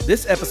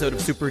This episode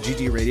of Super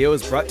GG Radio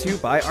is brought to you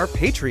by our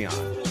Patreon.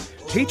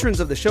 Patrons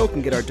of the show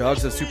can get our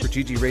Dogs of Super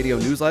GG Radio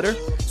newsletter,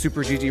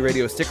 Super GG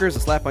Radio stickers to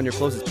slap on your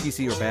closest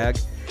PC or bag,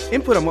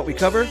 input on what we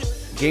cover,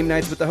 game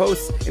nights with the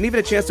hosts, and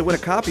even a chance to win a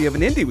copy of an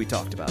indie we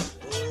talked about.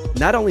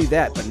 Not only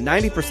that, but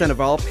 90%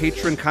 of all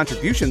patron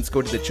contributions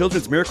go to the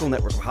Children's Miracle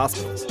Network of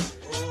hospitals.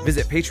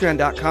 Visit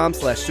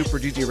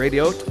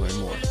patreon.com/superggradio to learn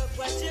more.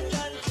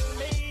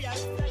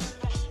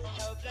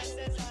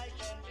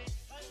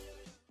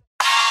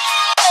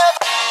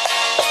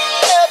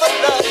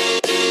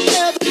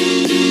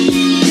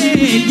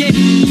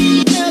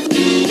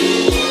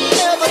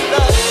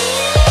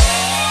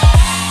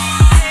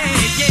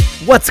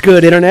 What's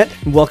good, Internet?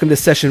 Welcome to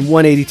session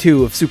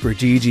 182 of Super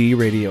GG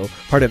Radio,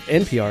 part of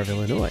NPR of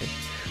Illinois.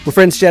 Where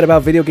friends chat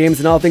about video games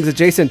and all things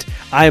adjacent.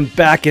 I am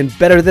back and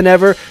better than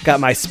ever,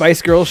 got my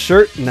Spice Girls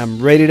shirt, and I'm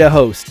ready to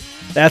host.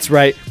 That's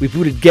right, we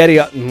booted Getty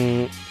up.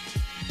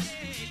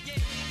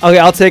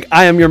 Okay,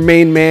 I am your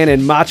main man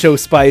and macho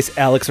Spice,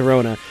 Alex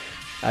Arona.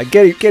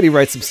 Getty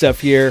writes some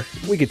stuff here.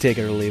 We can take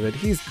it or leave it.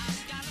 He's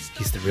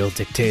the real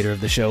dictator of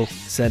the show.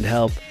 Send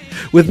help.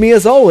 With me,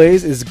 as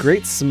always, is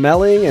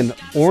great-smelling and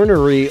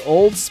ornery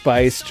Old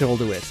Spice, Joel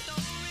DeWitt.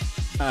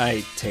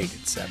 I take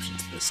exception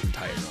to this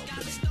entire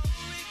opening.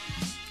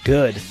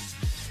 Good.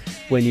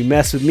 When you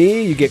mess with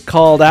me, you get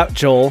called out,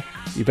 Joel.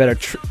 You better...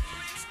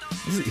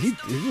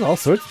 There's all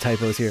sorts of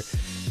typos here.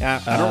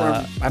 Yeah,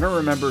 I don't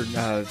remember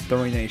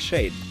throwing any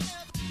shade.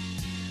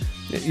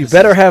 You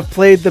better have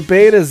played the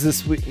betas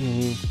this week.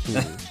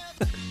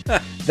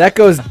 That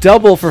goes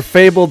double for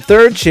Fabled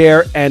Third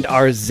Chair and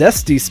our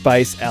zesty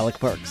Spice, Alec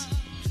Parks.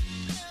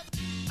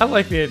 I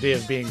like the idea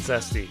of being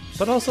zesty,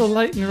 but also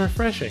light and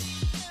refreshing.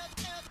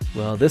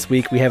 Well, this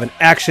week we have an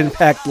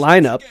action-packed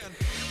lineup.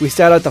 We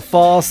start out the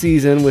fall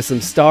season with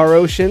some Star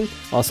Ocean,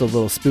 also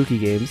little spooky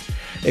games,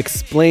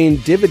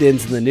 explain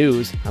dividends in the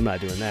news, I'm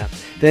not doing that,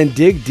 then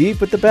dig deep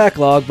with the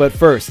backlog, but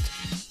first,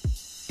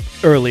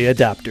 early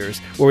adopters,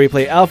 where we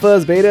play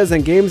alphas, betas,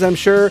 and games I'm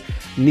sure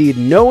need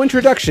no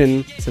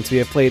introduction since we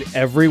have played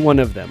every one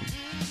of them.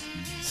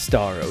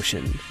 Star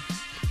Ocean.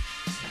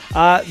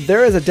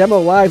 There is a demo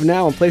live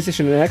now on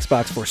PlayStation and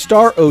Xbox for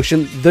Star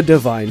Ocean: The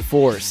Divine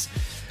Force.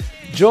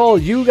 Joel,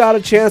 you got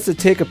a chance to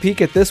take a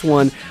peek at this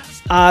one.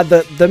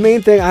 The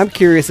main thing I'm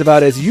curious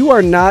about is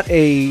you're not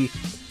a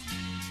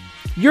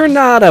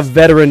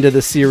veteran to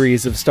the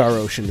series of Star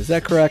Ocean. Is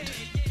that correct?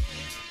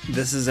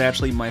 This is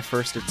actually my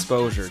first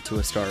exposure to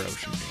a Star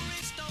Ocean game.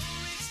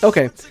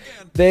 Okay.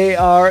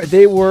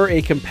 They were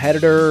a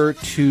competitor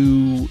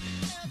to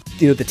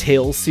the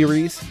Tales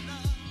series.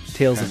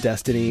 Tales of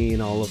Destiny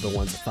and all of the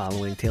ones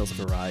following, Tales of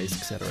Arise,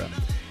 etc.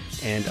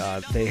 And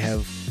they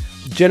have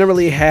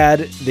generally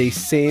had the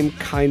same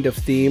kind of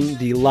theme,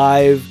 the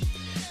live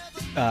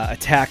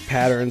attack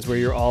patterns where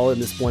you're all in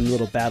this one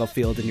little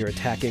battlefield and you're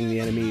attacking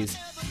the enemies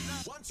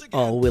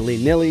all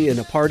willy-nilly in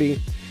a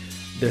party.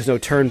 There's no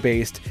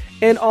turn-based,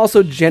 and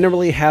also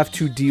generally have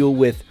to deal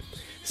with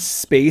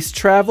space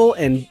travel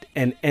and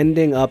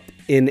ending up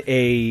in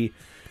a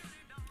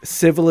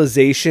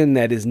civilization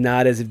that is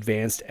not as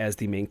advanced as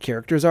the main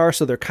characters are,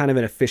 so they're kind of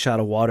in a fish out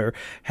of water,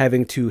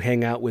 having to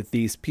hang out with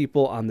these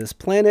people on this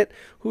planet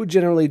who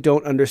generally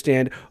don't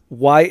understand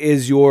why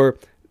is your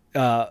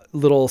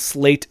little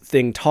slate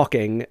thing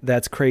talking.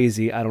 That's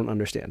crazy. I don't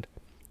understand.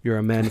 You're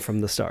a man from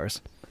the stars.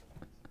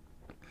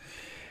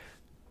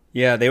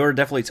 Yeah, they were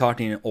definitely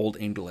talking in Old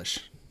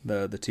English,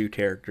 the two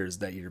characters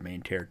that your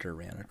main character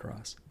ran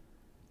across.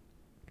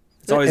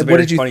 It's always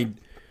funny.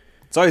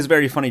 It's always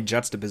very funny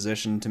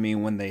juxtaposition to me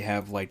when they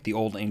have like the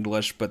Old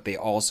English, but they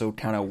also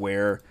kind of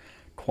wear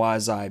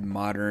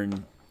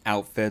quasi-modern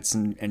outfits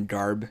and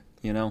garb,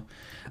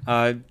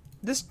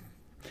 This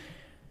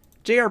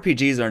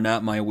JRPGs are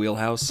not my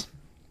wheelhouse.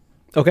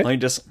 Okay.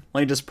 Let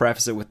me just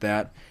preface it with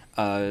that.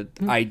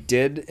 I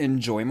did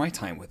enjoy my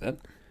time with it.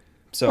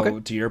 So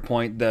To your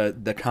point,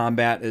 the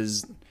combat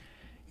is,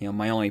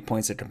 my only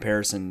points of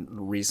comparison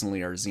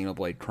recently are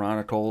Xenoblade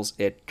Chronicles.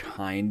 It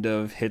kind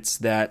of hits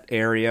that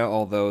area,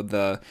 although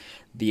the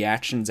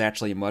action's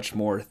actually much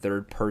more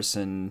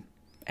third-person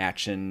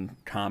action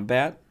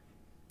combat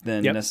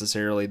than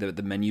necessarily the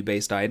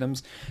menu-based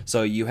items.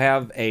 So you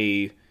have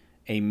a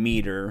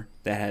meter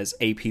that has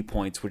AP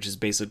points, which is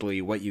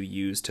basically what you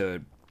use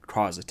to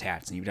cause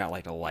attacks, and you've got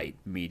like a light,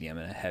 medium,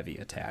 and a heavy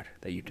attack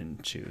that you can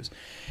choose.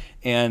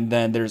 And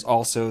then there's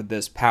also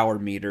this power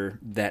meter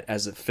that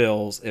as it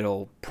fills,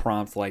 it'll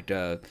prompt like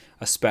a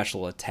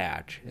special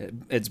attack.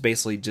 It's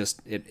basically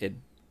just, it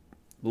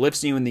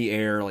lifts you in the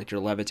air like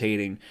you're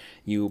levitating.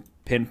 You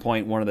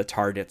pinpoint one of the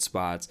target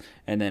spots,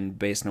 and then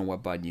based on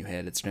what button you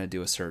hit, it's going to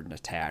do a certain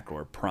attack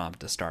or prompt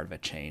the start of a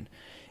chain.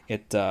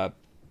 It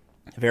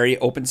very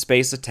open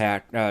space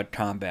attack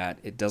combat.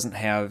 It doesn't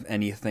have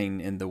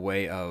anything in the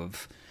way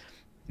of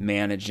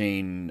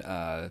managing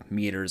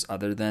meters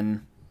other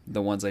than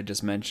the ones I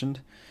just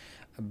mentioned,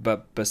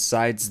 but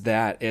besides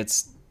that,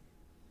 it's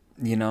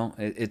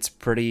it's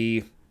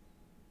pretty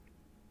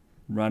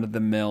run of the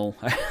mill.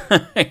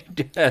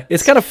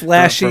 It's kind of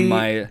flashy.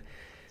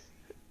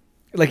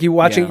 Like you're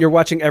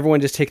watching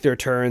everyone just take their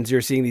turns.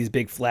 You're seeing these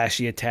big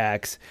flashy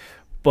attacks,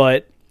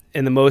 but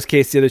in the most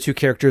case, the other two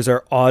characters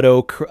are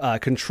auto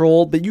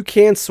controlled. But you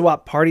can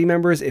swap party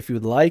members if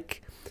you'd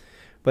like.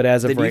 But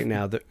as of right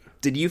now,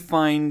 did you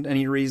find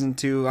any reason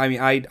to? I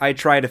mean, I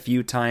tried a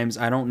few times.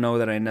 I don't know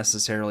that I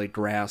necessarily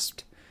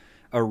grasped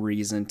a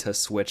reason to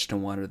switch to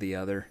one or the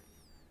other.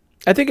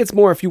 I think it's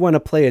more if you want to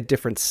play a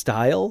different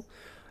style.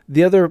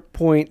 The other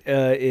point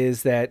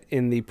is that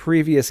in the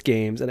previous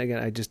games, and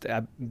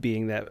again,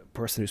 being that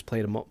person who's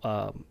played them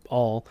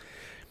all,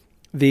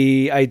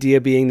 the idea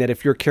being that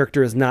if your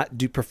character is not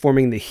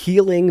performing the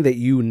healing that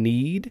you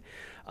need,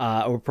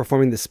 or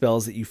performing the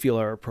spells that you feel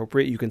are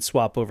appropriate, you can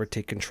swap over,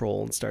 take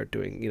control, and start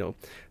doing,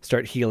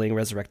 start healing,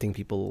 resurrecting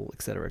people,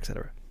 et cetera, et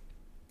cetera.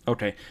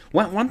 Okay.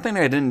 One thing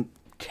I didn't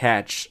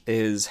catch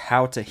is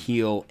how to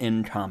heal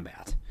in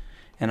combat.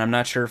 And I'm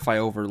not sure if I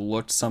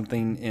overlooked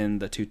something in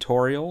the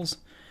tutorials,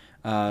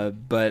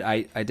 but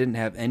I didn't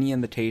have any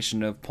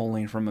indication of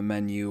pulling from a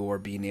menu or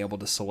being able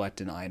to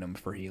select an item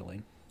for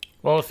healing.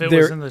 Well, if it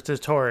was in the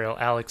tutorial,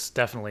 Alex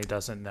definitely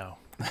doesn't know.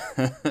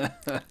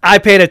 I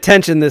paid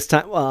attention this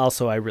time. Well,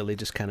 also, I really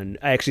just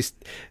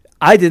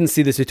I didn't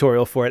see the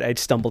tutorial for it. I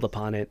stumbled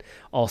upon it.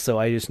 Also,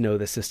 I just know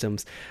the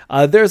systems.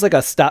 There's like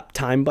a stop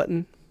time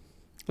button,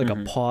 like a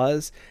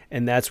pause,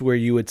 and that's where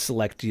you would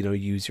select,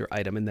 use your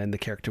item, and then the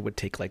character would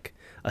take like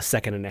a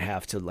second and a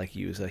half to like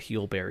use a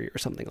heal berry or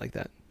something like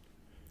that.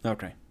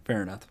 Okay,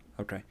 fair enough.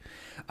 Okay.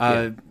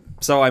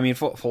 So, I mean,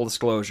 full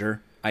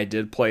disclosure, I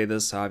did play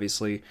this,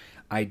 obviously.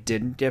 I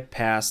didn't get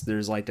past,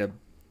 there's like a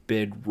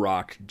big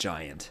rock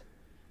giant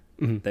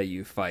that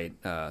you fight.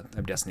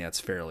 I'm guessing that's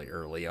fairly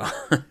early on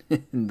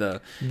in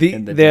the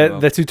demo.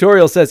 The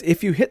tutorial says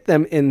if you hit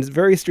them in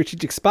very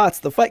strategic spots,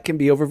 the fight can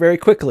be over very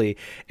quickly.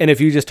 And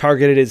if you just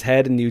targeted his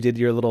head and you did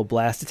your little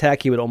blast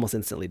attack, he would almost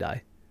instantly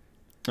die.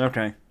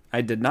 Okay.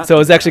 I did not. So it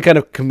was actually kind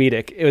of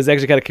comedic.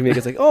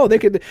 It's like, oh, they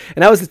could.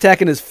 And I was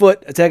attacking his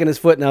foot,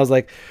 and I was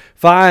like,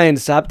 fine,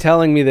 stop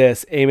telling me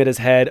this. Aim at his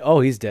head.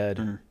 Oh, he's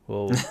dead.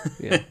 Whoa.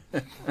 Yeah.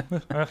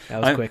 That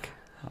was quick.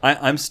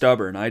 I'm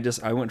stubborn.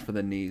 I went for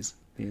the knees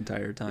the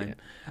entire time.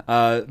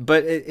 Yeah.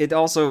 But it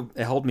also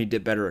helped me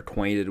get better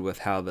acquainted with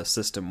how the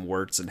system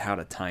works and how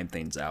to time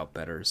things out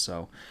better.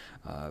 So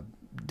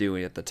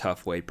doing it the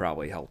tough way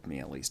probably helped me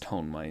at least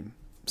hone my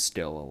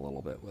skill a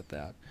little bit with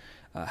that.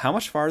 How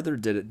much farther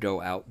did it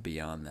go out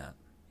beyond that?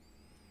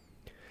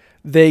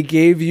 They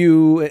gave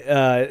you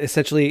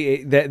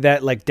essentially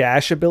that like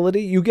dash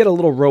ability. You get a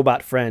little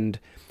robot friend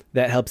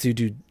that helps you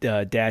do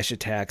dash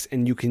attacks,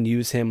 and you can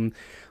use him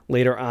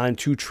later on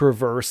to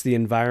traverse the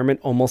environment,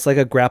 almost like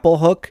a grapple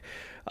hook.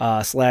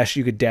 /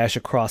 you could dash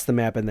across the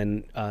map, and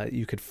then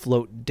you could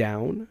float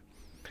down.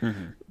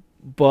 Mm-hmm.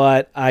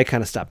 But I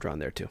kind of stopped around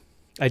there too.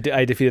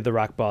 I defeated the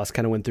rock boss,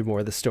 kind of went through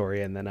more of the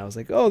story, and then I was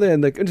like, oh,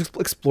 then just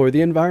explore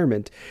the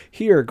environment.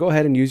 Here, go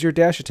ahead and use your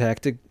dash attack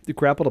to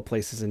grapple to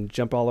places and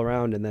jump all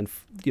around and then,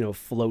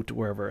 float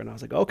wherever. And I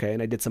was like, okay.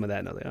 And I did some of that,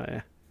 and I was like, oh,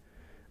 yeah,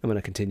 I'm going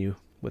to continue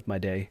with my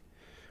day.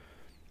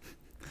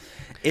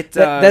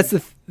 That's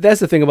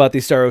the thing about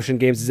these Star Ocean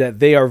games is that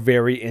they are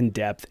very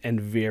in-depth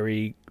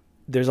and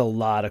there's a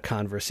lot of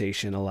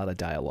conversation, a lot of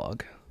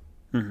dialogue.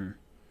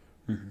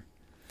 Mm-hmm. Mm-hmm.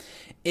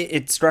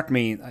 It struck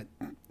me,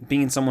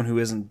 being someone who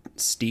isn't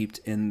steeped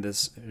in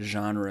this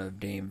genre of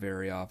game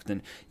very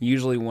often,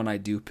 usually when I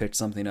do pick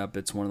something up,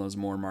 it's one of those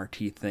more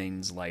marquee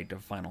things like a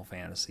Final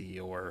Fantasy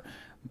or,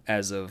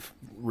 as of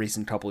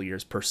recent couple of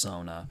years,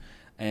 Persona.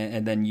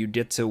 And then you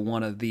get to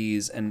one of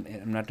these, and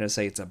I'm not going to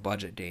say it's a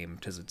budget game,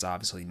 because it's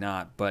obviously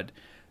not, but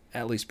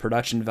at least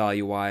production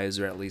value-wise,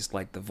 or at least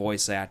like the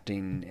voice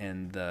acting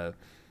and the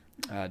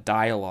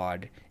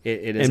dialogue,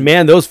 it is... And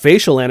man, those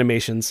facial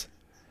animations.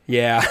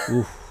 Yeah.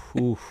 Oof.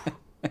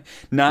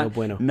 Not no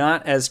bueno.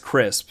 Not as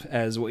crisp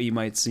as what you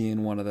might see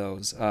in one of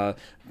those.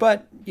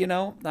 But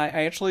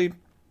I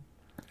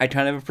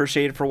kind of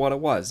appreciate it for what it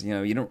was.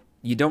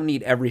 You don't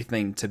need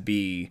everything to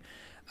be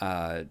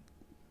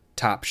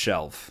top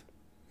shelf.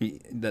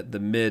 The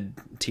mid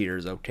tier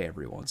is okay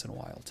every once in a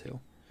while too.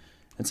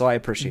 And so I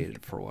appreciated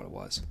it for what it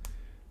was.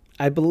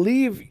 I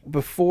believe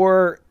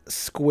before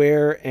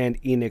Square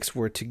and Enix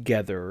were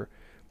together,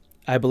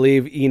 I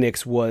believe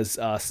Enix was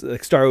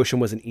Star Ocean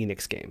was an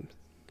Enix game.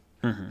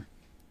 Mm-hmm.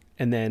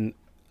 And then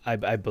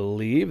I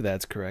believe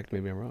that's correct.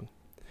 Maybe I'm wrong.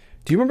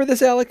 Do you remember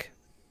this, Alec?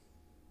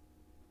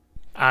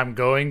 I'm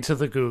going to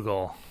the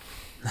Google.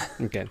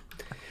 Okay.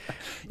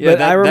 Yeah,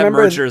 that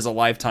merger is a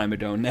lifetime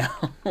ago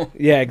now.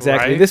 Yeah,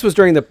 exactly. Right? This was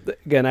during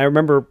I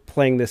remember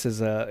playing this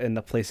in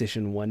the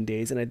PlayStation 1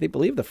 days, and I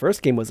believe the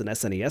first game was an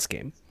SNES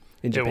game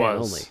in Japan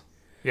only.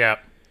 Yeah.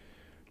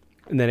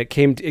 And then it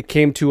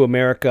came to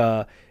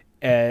America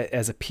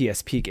as a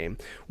PSP game.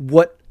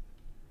 What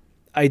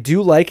I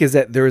do like is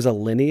that there is a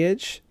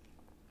lineage.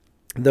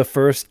 The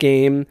first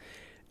game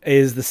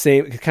is the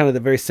same, kind of the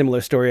very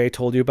similar story I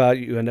told you about.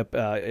 You end up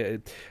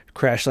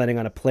crash landing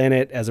on a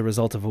planet as a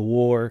result of a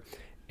war,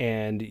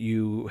 and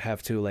you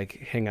have to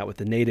like hang out with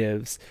the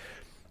natives.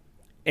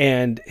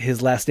 And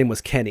his last name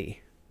was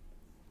Kenny.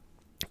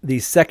 The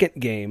second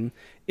game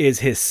is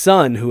his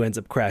son who ends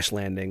up crash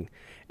landing,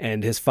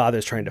 and his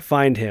father's trying to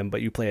find him,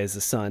 but you play as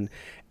the son.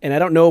 And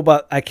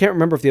I can't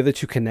remember if the other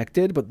two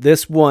connected, but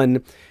this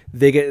one,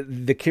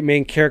 the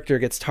main character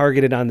gets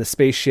targeted on the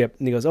spaceship,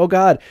 and he goes, "Oh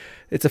God,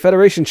 it's a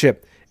Federation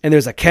ship." And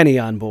there's a Kenny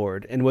on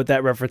board. And what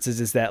that references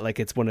is that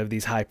like it's one of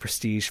these high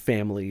prestige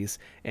families,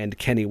 and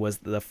Kenny was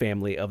the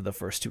family of the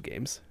first two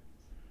games.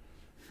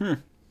 It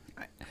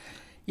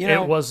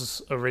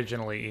was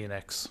originally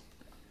Enix.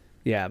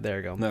 Yeah, there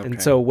you go. Okay.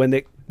 And so when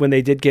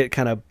they did get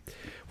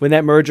when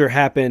that merger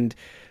happened,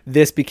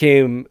 this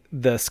became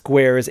the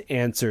Square's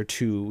answer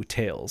to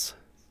Tales,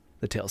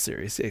 the Tales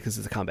series,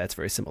 because the combat's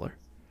very similar.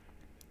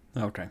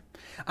 Okay.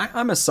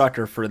 I'm a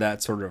sucker for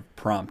that sort of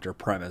prompt or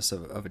premise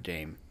of a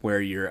game where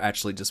you're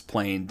actually just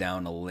playing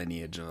down a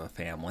lineage of a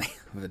family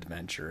of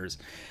adventurers.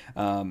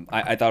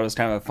 I thought it was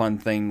kind of a fun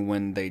thing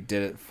when they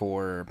did it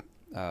for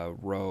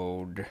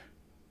Road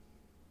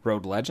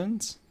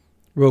Legends?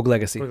 Rogue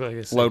Legacy.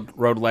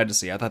 Road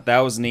Legacy. I thought that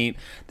was neat.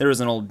 There was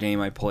an old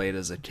game I played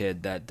as a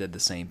kid that did the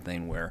same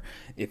thing where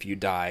if you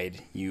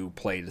died, you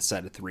played a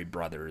set of 3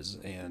 brothers,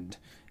 and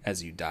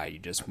as you died, you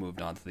just moved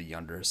on to the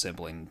younger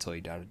sibling until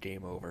you died.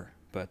 Game over.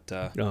 But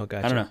Gotcha.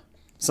 I don't know.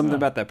 Something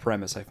about that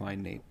premise I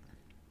find neat.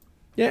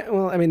 Yeah,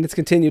 well, I mean, it's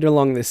continued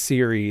along this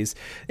series.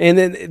 And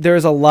then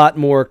there's a lot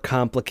more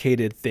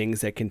complicated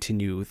things that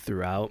continue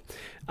throughout.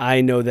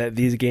 I know that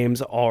these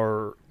games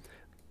are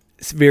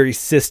very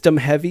system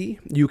heavy.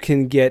 You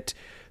can get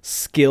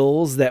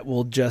skills that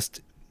will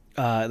just,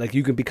 like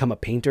you can become a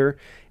painter,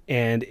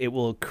 and it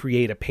will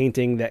create a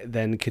painting that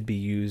then could be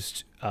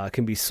used,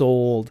 can be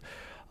sold.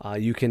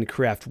 You can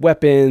craft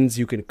weapons.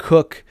 You can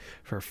cook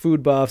for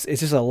food buffs.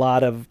 It's just a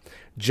lot of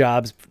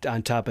jobs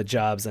on top of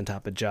jobs on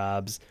top of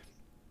jobs.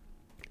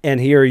 And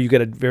here you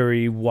get a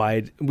very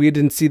wide, we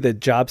didn't see the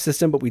job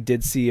system, but we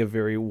did see a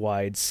very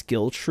wide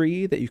skill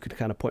tree that you could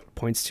kind of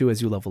points to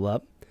as you level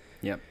up.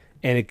 Yep.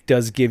 And it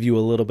does give you a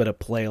little bit of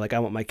play. Like I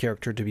want my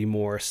character to be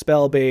more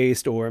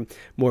spell-based or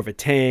more of a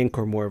tank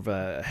or more of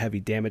a heavy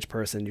damage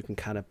person. You can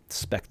kind of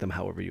spec them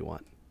however you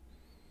want.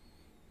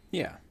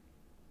 Yeah.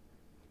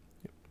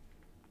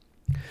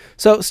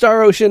 So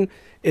Star Ocean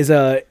is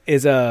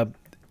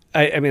arguably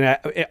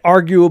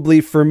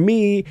for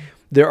me,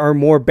 there are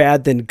more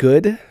bad than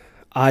good.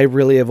 I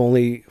really have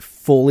only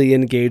fully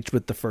engaged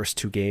with the first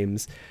 2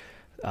 games,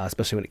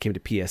 especially when it came to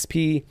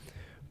PSP.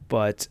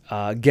 But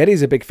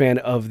Getty's a big fan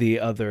of the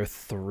other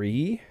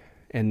 3,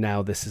 and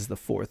now this is the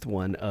 4th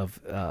one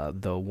of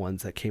the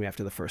ones that came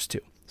after the first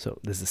 2. So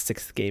this is the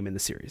 6th game in the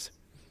series.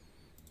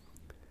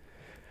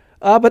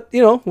 But,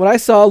 what I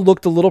saw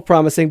looked a little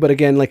promising. But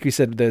again, like you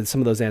said,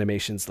 some of those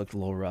animations looked a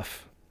little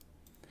rough.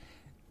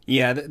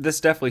 Yeah, this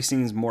definitely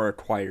seems more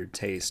acquired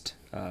taste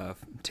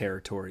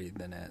territory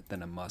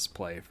than a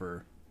must-play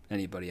for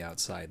anybody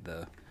outside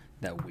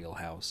that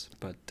wheelhouse.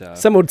 But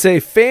some would say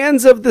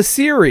fans of the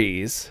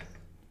series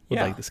would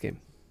like this game.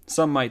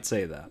 Some might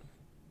say that.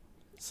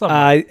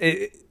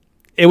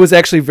 It was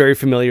actually very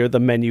familiar. The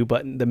menu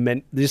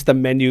button, just the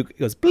menu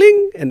goes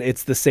bling, and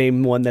it's the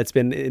same one that's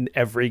been in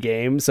every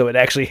game. So it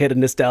actually hit a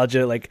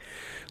nostalgia, like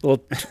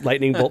little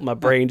lightning bolt in my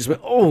brain. Just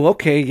went, oh,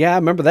 okay, yeah, I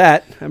remember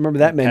that. I remember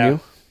that menu.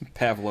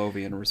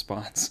 Pavlovian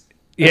response.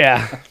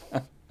 Yeah.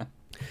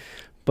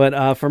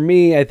 But for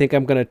me, I think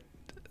I'm gonna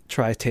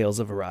try Tales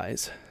of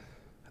Arise.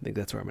 I think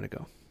that's where I'm gonna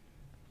go.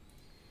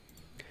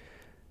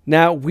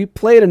 Now we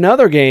played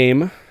another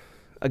game,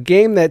 a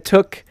game that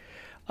took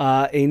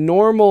a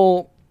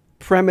normal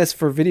premise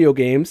for video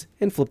games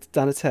and flipped it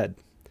on its head.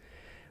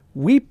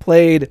 We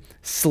played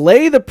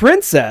Slay the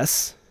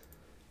Princess.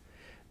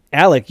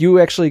 Alec, you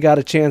actually got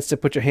a chance to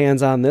put your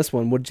hands on this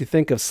one. What did you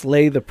think of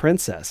Slay the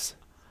Princess?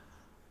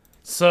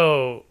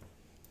 So,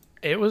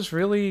 it was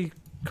really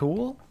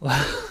cool.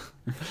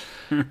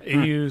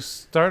 You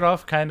start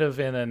off kind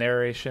of in a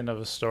narration of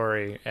a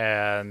story,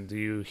 and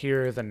you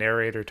hear the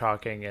narrator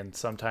talking, and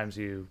sometimes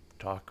you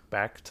talk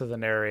back to the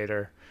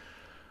narrator.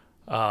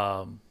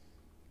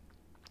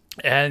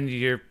 And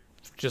you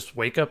just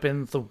wake up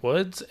in the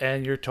woods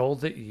and you're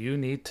told that you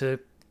need to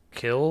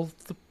kill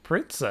the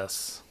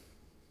princess.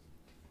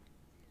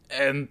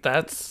 And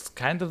that's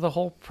kind of the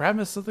whole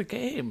premise of the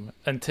game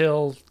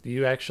until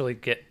you actually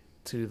get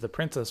to the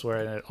princess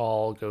where it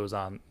all goes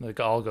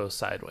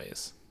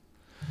sideways.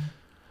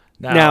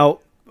 Now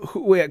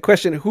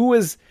question, who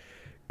is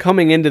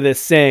coming into this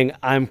saying,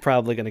 I'm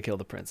probably going to kill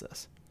the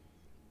princess?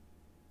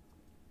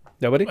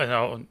 Nobody?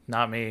 No,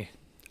 not me.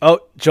 Oh,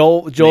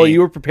 Joel, you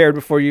were prepared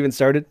before you even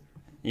started?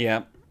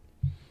 Yeah.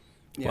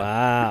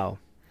 Wow.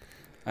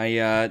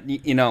 I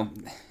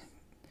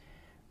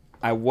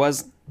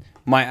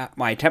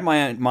kept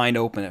my mind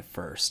open at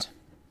first,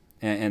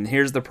 and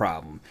here's the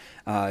problem.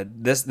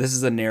 This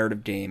is a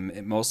narrative game.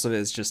 Most of it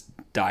is just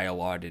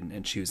dialogue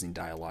and choosing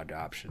dialogue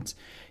options.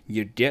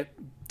 You get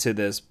to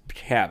this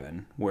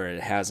cabin where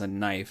it has a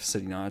knife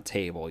sitting on a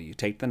table. You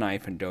take the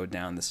knife and go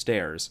down the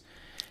stairs.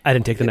 I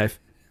didn't take the knife.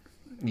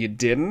 You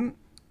didn't?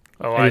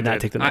 Oh, I did not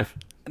take the knife.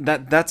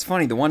 That's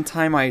funny. The one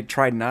time I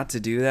tried not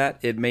to do that,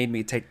 it made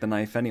me take the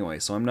knife anyway.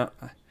 So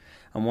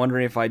I'm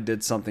wondering if I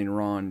did something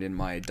wrong in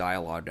my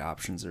dialogue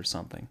options or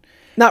something.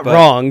 Not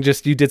wrong,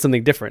 just you did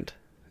something different.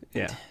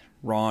 Yeah.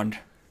 Wrong.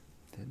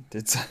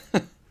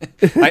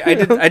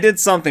 I did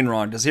something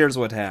wrong because here's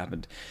what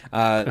happened.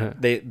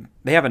 They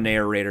have a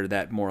narrator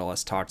that more or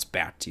less talks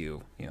back to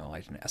you,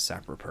 like a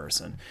separate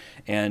person,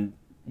 and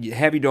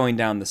have you going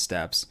down the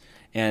steps.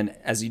 And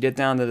as you get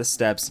down to the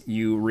steps,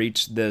 you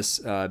reach this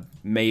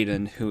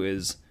maiden who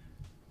is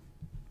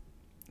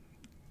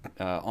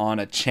on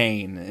a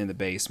chain in the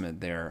basement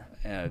there,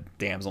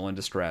 damsel in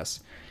distress.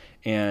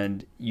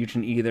 And you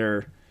can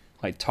either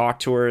like talk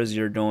to her as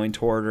you're going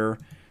toward her,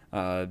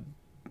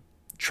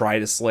 try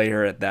to slay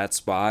her at that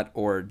spot,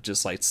 or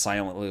just like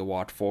silently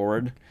walk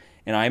forward.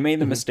 And I made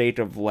the mistake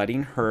of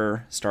letting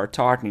her start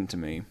talking to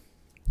me,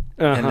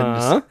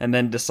 and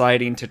then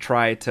deciding to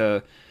try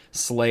to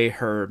slay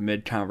her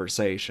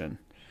mid-conversation.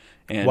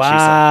 And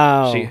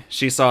wow.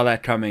 she saw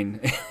that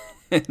coming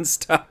and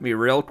stopped me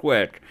real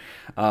quick,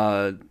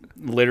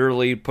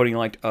 literally putting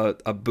like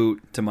a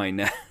boot to my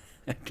neck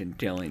and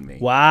killing me.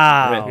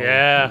 Wow.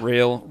 Yeah.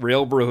 Real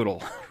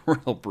brutal.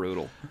 Real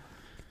brutal.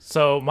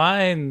 So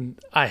mine,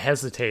 I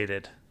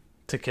hesitated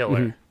to kill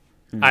her.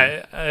 Mm-hmm.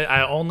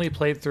 I only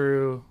played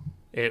through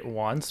it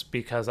once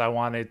because I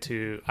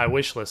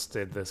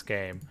wishlisted this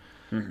game.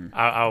 Mm-hmm.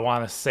 I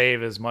want to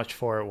save as much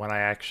for it when I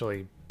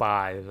actually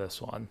buy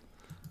this one.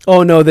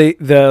 Oh no,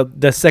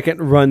 the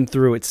second run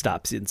through it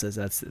stops you and says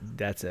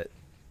that's it.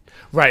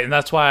 Right, and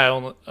that's why I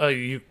only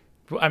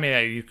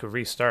you could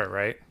restart,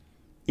 right?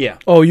 Yeah.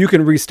 Oh, you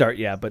can restart,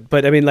 yeah,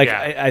 but I mean, like,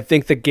 yeah. I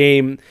think the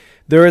game,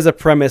 there is a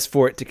premise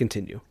for it to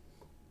continue.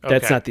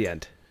 That's not the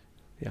end.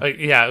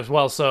 Yeah.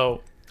 Well,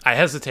 so I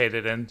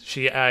hesitated, and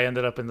I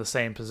ended up in the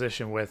same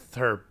position with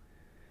her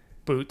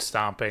boot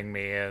stomping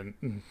me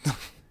and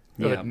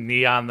with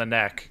knee on the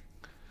neck.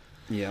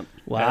 Yep.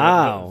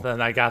 Wow.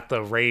 Then I got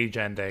the rage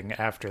ending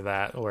after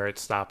that, where it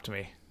stopped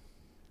me.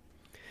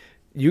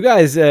 You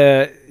guys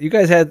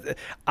had.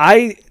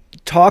 I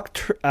talked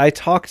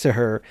to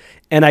her,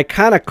 and I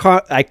kind of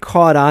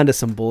caught on to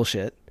some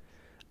bullshit.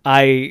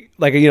 They're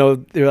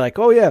like,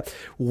 oh yeah,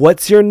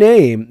 what's your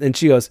name? And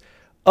she goes,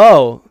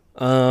 oh,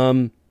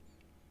 I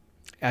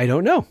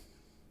don't know.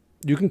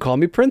 You can call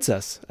me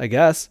Princess, I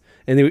guess.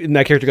 And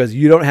that character goes,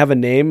 you don't have a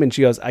name? And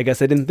she goes, I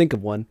guess I didn't think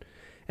of one.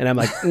 And I'm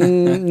like,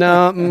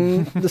 no,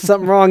 there's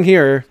something wrong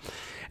here.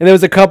 And there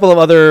was a couple of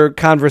other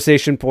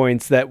conversation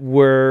points that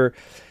were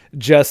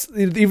just,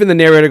 even the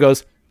narrator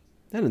goes,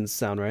 that doesn't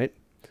sound right.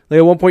 Like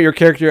at one point, your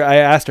character, I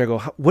asked her, I go,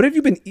 what have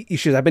you been eating?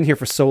 She goes, I've been here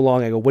for so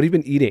long. I go, what have you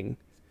been eating?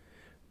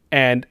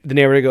 And the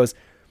narrator goes,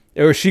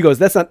 or she goes,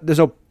 that's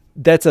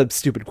a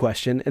stupid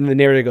question. And the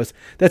narrator goes,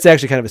 that's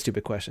actually kind of a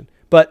stupid question.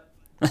 But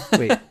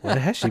wait, what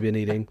has she been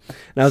eating?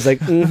 And I was like,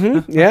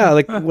 yeah,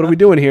 like, what are we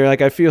doing here?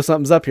 Like, I feel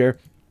something's up here.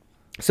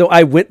 So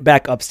I went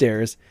back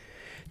upstairs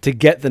to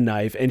get the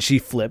knife, and she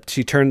flipped.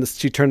 She turned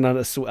on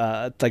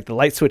like the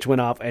light switch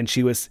went off, and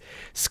she was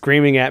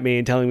screaming at me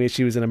and telling me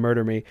she was going to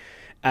murder me.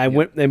 I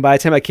went, and by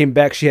the time I came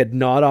back, she had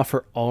gnawed off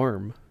her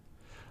arm.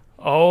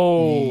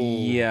 Oh,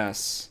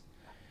 yes.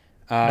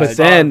 But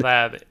then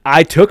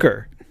I took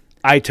her,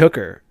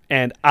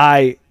 and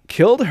I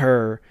killed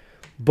her,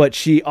 but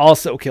she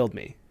also killed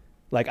me.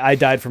 Like, I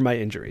died from my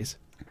injuries.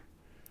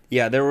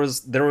 Yeah, there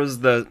was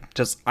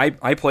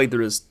I played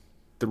through this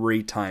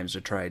 3 times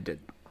to try to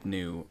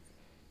new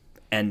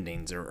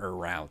endings or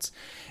routes.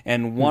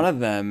 And one of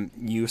them,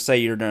 you say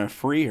you're going to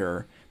free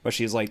her, but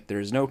she's like,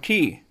 there's no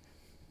key.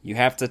 You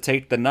have to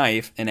take the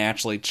knife and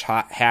actually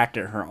hack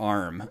at her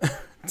arm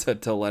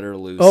to let her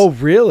loose. Oh,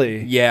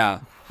 really?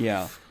 Yeah.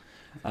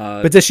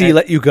 But does she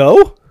let you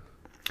go?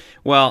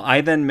 Well,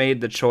 I then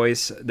made the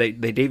choice. They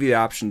gave you the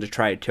option to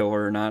try to kill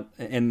her or not.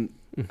 And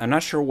I'm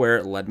not sure where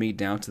it led me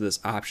down to this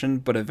option,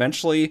 but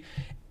eventually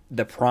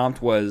the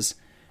prompt was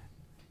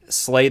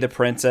slay the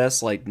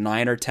princess like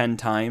 9 or 10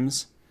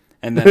 times,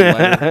 and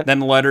then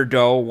let her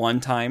go 1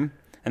 time.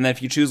 And then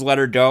if you choose let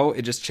her go,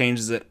 it just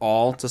changes it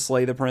all to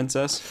slay the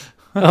princess.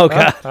 Oh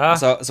god.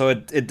 So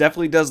it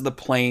definitely does the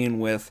playing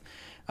with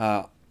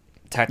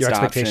text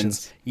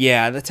options.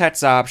 Yeah, the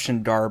text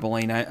option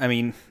garbling. I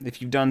mean,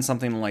 if you've done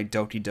something like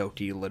Doki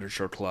Doki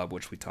Literature Club,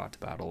 which we talked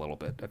about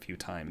a few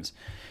times,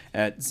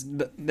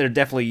 they're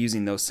definitely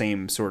using those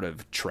same sort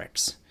of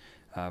tricks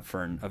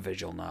for a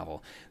visual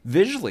novel.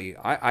 Visually,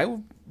 I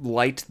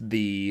liked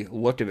the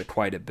look of it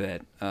quite a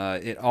bit.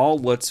 It all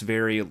looks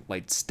very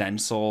like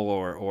stencil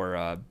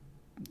or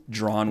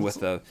drawn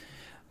with a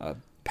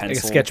pencil.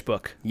 Like a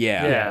sketchbook.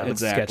 Yeah,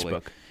 exactly.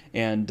 Sketchbook.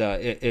 And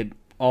it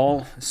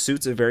all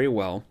suits it very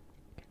well.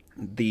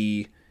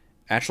 The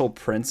actual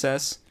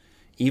princess,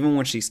 even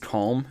when she's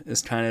calm,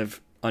 is kind of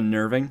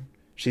unnerving.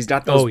 She's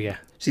got those. Oh yeah.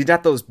 She's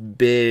got those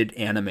big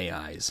anime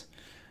eyes,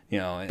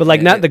 But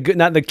like not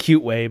the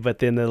cute way, but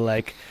then the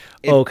like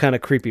kind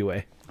of creepy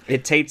way.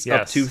 It takes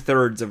up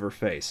 2/3 of her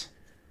face.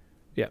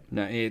 Yeah.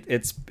 No,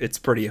 it's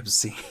pretty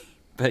obscene.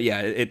 But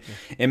yeah,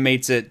 it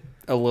makes it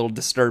a little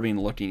disturbing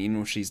looking, even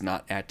when she's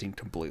not acting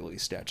completely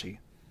sketchy.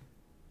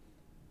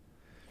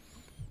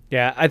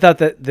 Yeah, I thought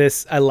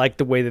that I liked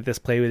the way that this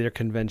played with your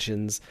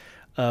conventions.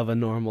 of a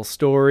normal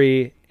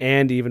story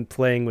and even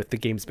playing with the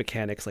game's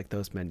mechanics like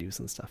those menus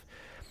and stuff.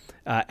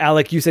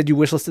 Alec, you said you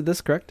wishlisted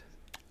this, correct?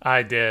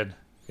 I did.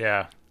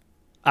 Yeah.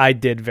 I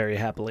did very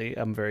happily.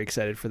 I'm very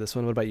excited for this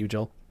one. What about you,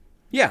 Joel?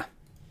 Yeah.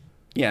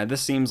 Yeah,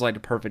 this seems like a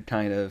perfect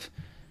kind of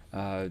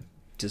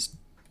just...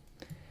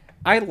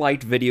 I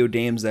liked video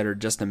games that are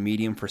just a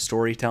medium for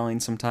storytelling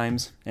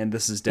sometimes, and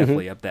this is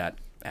definitely up that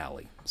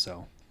alley.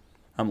 So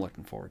I'm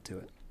looking forward to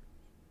it.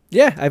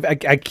 Yeah,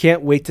 I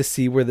can't wait to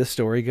see where this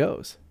story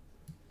goes.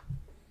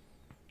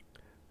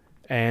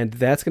 And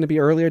that's going to be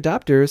early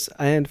adopters.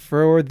 And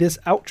for this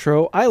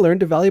outro, I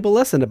learned a valuable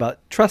lesson about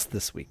trust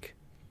this week.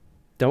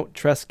 Don't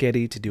trust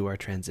Getty to do our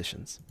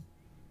transitions.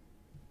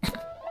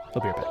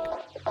 We'll be right back.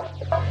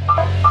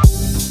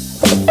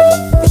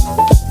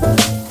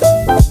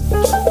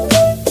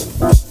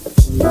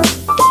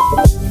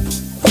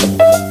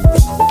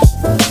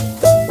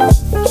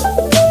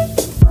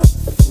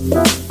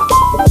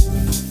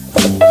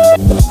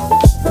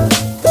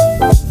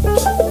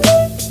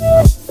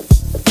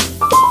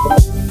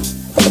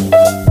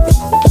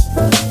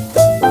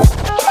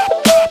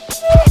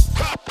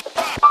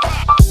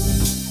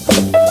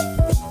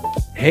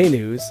 Hey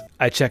news,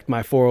 I checked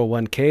my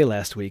 401k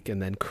last week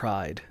and then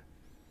cried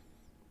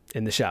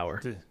in the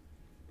shower.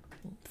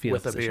 Fetal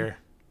With position. a beer.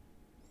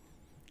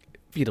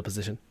 Fetal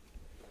position.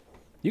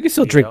 You can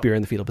still drink beer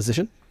in the fetal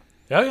position.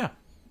 Oh, yeah.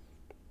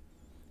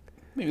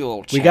 Maybe a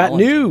little We got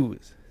challenge.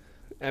 news.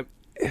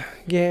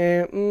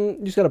 You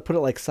just got to put it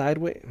like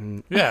sideways.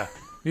 Yeah.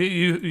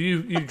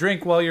 You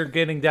drink while you're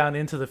getting down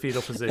into the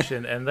fetal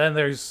position, and then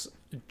there's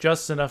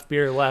just enough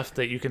beer left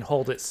that you can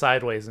hold it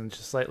sideways and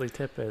just slightly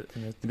tip it.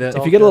 And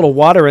If you get a little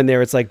water in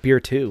there, it's like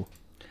beer too.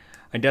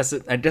 I guess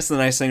the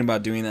nice thing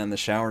about doing that in the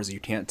shower is you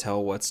can't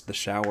tell what's the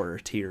shower or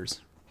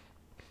tears.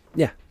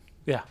 Yeah.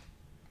 Yeah.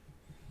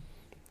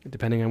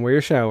 Depending on where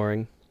you're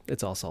showering,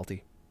 it's all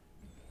salty.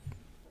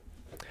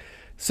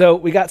 So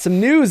we got some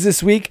news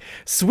this week.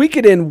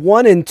 Suikoden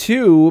 1 and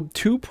 2,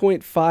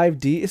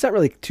 2.5D. It's not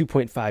really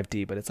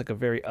 2.5D, but it's like a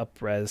very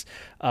up-res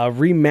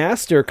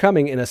remaster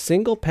coming in a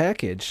single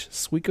package.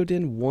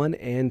 Suikoden 1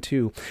 and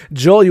 2.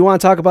 Joel, you want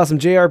to talk about some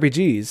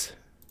JRPGs?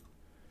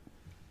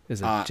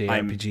 Is it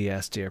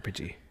JRPG-esque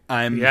JRPG?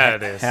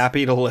 It is.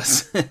 Happy to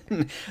listen.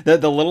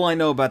 The little I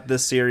know about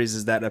this series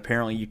is that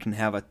apparently you can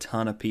have a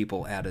ton of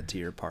people added to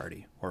your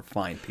party or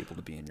find people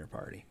to be in your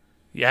party.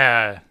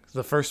 Yeah,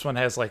 the first one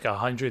has like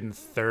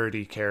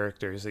 130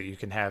 characters that you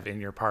can have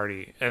in your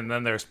party, and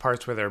then there's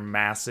parts where they're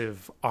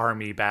massive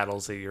army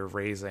battles that you're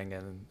raising,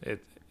 and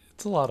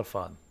it's a lot of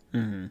fun.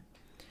 Mm-hmm.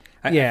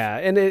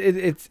 And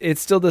it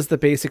still does the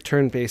basic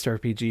turn-based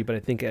RPG, but I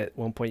think at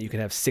one point you could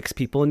have 6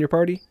 people in your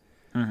party.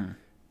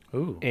 Mm-hmm.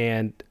 Ooh.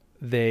 And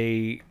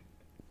they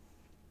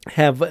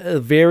have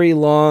very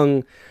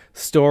long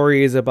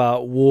stories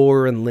about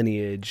war and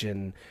lineage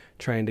and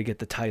trying to get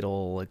the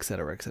title, et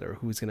cetera,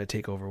 who's going to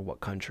take over what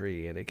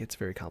country, and it gets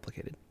very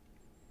complicated.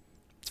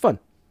 It's fun.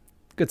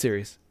 Good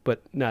series,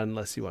 but not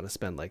unless you want to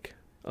spend like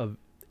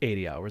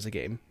 80 hours a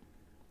game.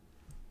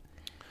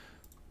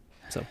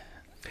 So,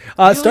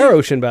 Star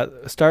Ocean, by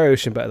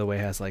the way,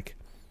 has like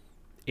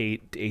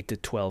 8 to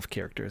 12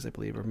 characters, I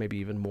believe, or maybe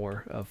even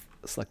more of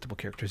selectable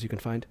characters you can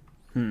find.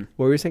 What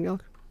were you saying,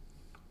 Alec?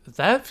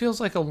 That feels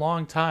like a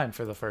long time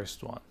for the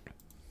first one.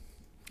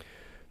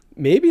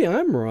 Maybe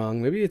I'm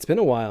wrong. Maybe it's been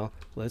a while.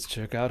 Let's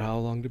check out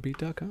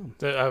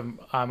howlongtobeat.com.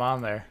 I'm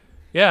on there.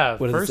 Yeah,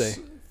 What does it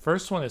say?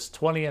 First one is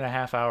 20 and a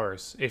half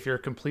hours. If you're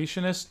a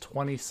completionist,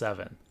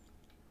 27.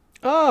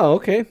 Oh,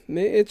 okay.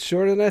 It's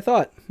shorter than I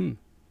thought.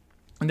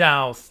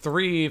 Now,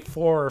 3,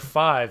 4,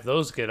 5,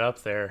 those get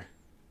up there.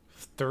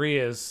 3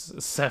 is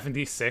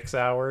 76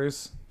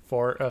 hours.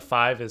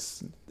 5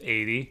 is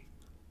 80.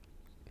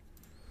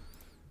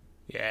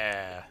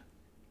 Yeah.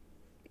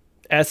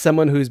 As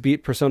someone who's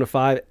beat Persona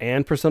 5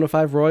 and Persona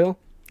 5 Royal,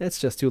 that's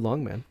just too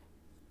long, man.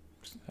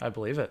 I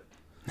believe it.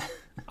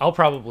 I'll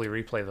probably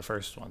replay the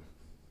first one.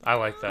 I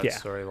like that Yeah.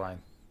 storyline.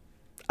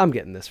 I'm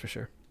getting this for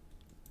sure.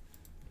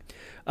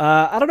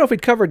 I don't know if we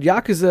covered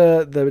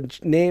Yakuza. The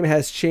name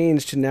has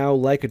changed to now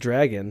Like a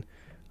Dragon.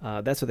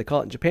 That's what they call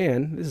it in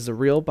Japan. This is a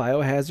real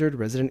Biohazard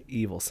Resident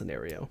Evil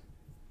scenario.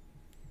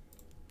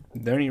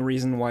 Is there any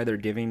reason why they're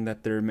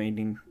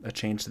making a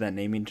change to that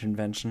naming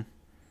convention?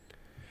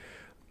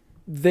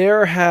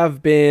 There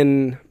have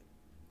been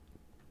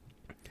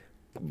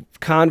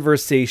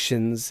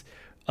conversations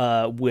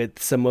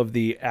with some of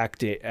the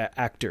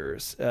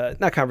actors.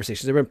 Not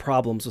conversations. There have been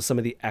problems with some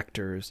of the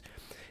actors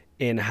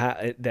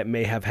that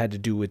may have had to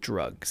do with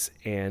drugs.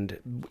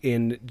 And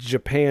in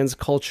Japan's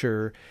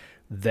culture,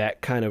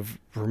 that kind of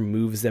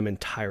removes them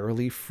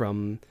entirely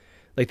from...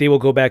 Like, they will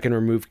go back and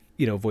remove,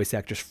 voice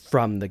actors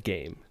from the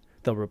game.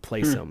 They'll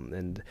replace them.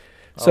 And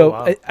so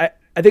wow.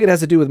 I think it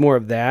has to do with more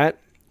of that,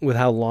 with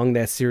how long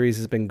that series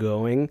has been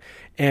going.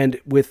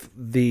 And with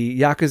the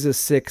Yakuza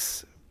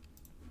 6...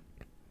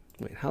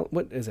 Wait,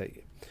 what is that?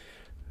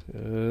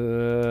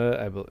 We're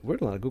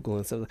a lot of Google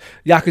and stuff.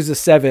 Yakuza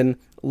 7,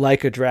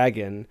 Like a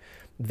Dragon.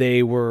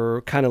 they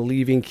were kind of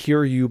leaving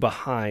Kiryu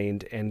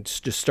behind and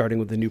just starting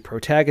with a new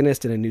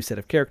protagonist and a new set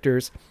of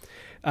characters.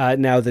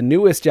 Now, the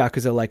newest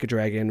Yakuza Like a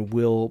Dragon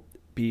will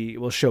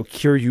show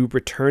Kiryu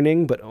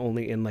returning, but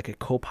only in like a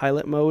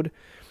co-pilot mode.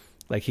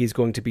 Like he's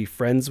going to be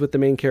friends with the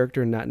main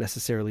character, not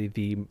necessarily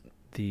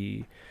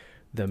the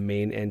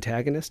main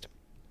antagonist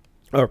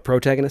or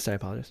protagonist. I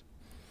apologize.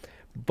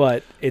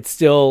 But it's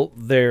still,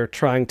 they're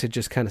trying to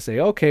just kind of say,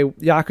 okay,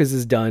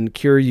 Yakuza's done,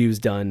 Kiryu's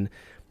done.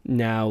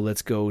 Now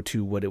let's go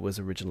to what it was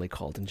originally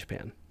called in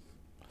Japan.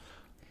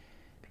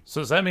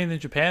 So does that mean in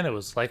Japan it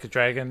was Like a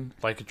Dragon,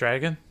 Like a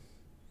Dragon?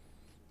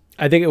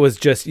 I think it was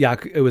just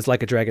it was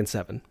Like a Dragon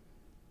 7.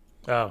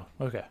 Oh,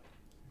 okay.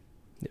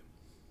 Yeah.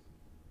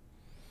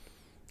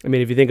 I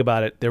mean, if you think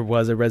about it, there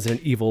was a Resident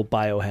Evil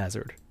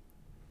Biohazard.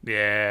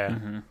 Yeah.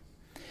 Mm-hmm.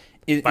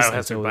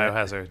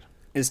 Biohazard.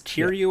 Is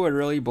Kiryu a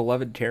really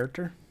beloved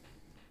character?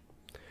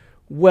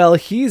 Well,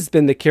 he's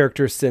been the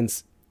character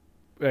since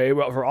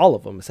for all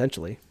of them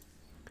essentially.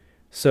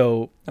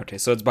 So okay,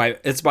 so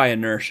it's by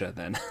inertia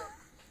then.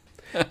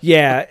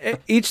 yeah,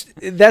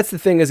 that's the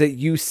thing, is that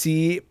you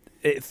see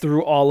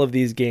through all of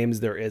these games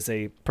there is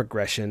a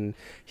progression.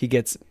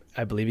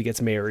 I believe he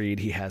gets married.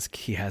 He has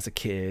a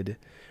kid,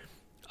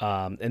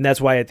 and that's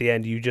why at the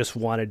end you just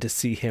wanted to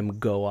see him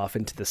go off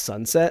into the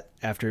sunset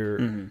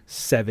after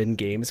 7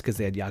 games, because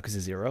they had Yakuza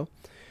 0.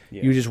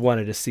 Yeah. You just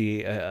wanted to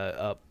see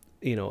a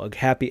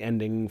happy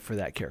ending for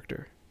that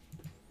character.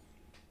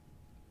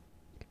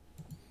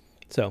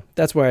 So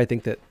that's why I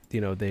think that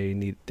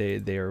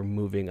they are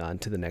moving on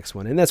to the next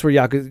one, and that's where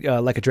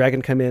Yakuza Like a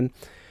Dragon come in.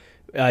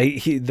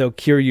 Though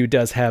Kiryu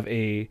does have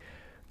a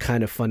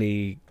kind of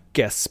funny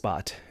guest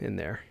spot in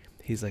there.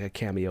 He's like a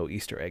cameo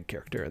Easter egg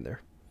character in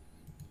there.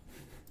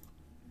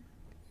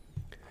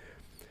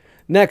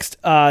 Next,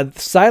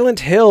 Silent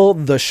Hill: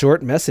 The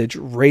Short Message,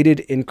 rated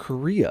in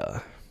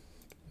Korea.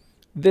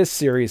 This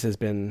series has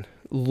been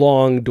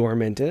long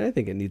dormant, and I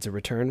think it needs a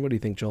return. What do you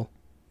think, Joel?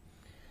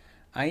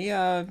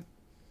 I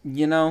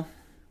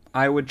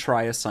would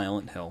try a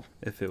Silent Hill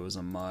if it was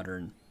a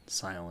modern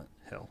Silent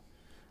Hill.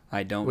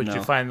 I don't know. Would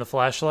you find the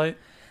flashlight?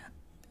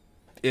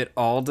 It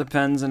all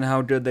depends on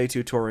how good they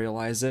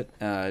tutorialize it.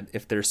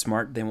 If they're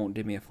smart, they won't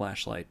give me a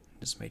flashlight.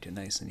 Just make it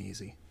nice and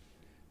easy.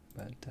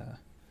 But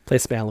play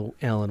some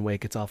Alan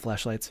Wake. It's all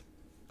flashlights,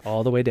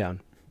 all the way down.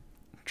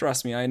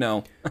 Trust me, I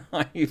know.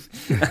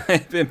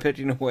 I've been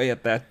pitching away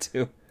at that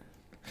too.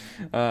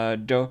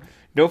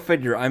 Don't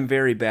figure. I'm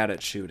very bad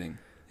at shooting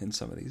in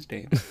some of these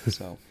games,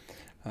 so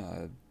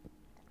I'm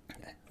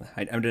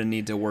gonna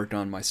need to work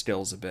on my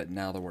skills a bit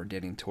now that we're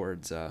getting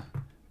towards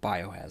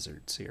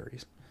Biohazard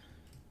series.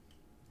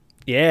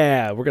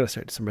 Yeah, we're gonna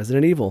start some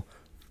Resident Evil.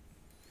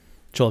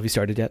 Joel, have you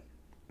started yet?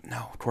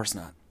 No, of course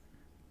not.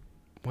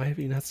 Why have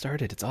you not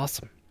started? It's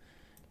awesome.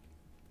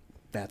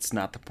 That's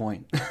not the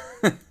point.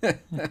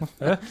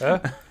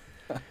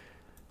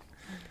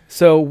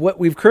 So what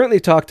we've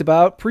currently talked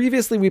about,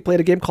 previously we played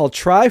a game called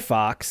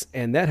Trifox,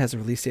 and that has a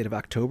release date of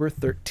October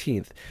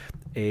 13th.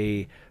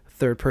 A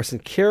third-person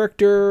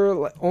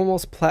character,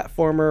 almost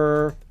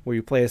platformer, where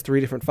you play as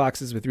 3 different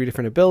foxes with 3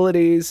 different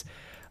abilities.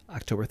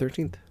 October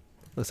 13th.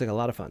 Looks like a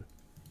lot of fun.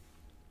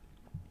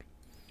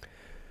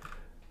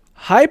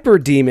 Hyper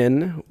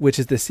Demon, which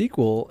is the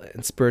sequel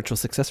and spiritual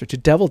successor to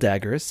Devil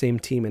Daggers, same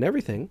team and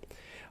everything,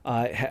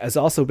 has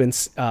also been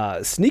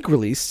sneak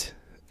released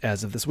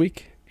as of this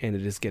week, and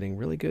it is getting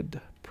really good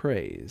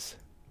praise.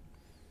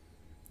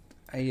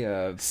 We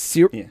were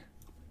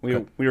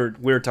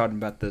talking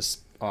about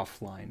this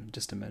offline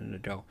just a minute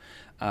ago.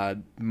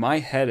 My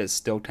head is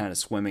still kind of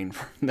swimming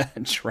from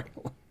that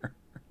trailer.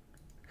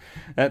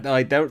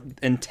 that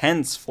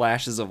intense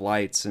flashes of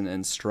lights and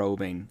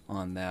strobing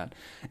on that,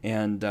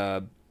 and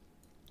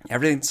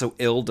everything's so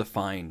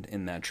ill-defined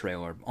in that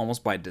trailer,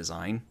 almost by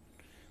design.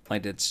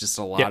 Like, it's just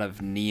a lot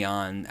of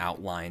neon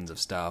outlines of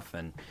stuff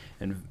and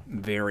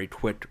very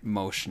quick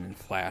motion and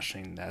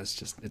flashing.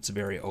 It's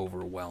very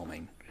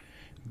overwhelming.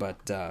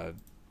 But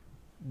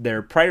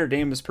their prior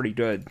game is pretty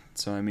good.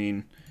 So, I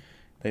mean,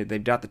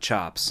 they've got the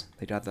chops.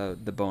 They got the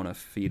bona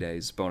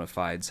fides.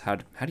 How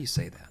do you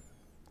say that?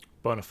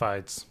 Bona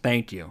fides.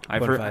 Thank you.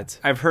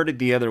 I've heard it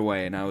the other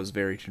way, and I was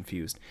very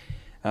confused.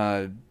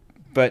 But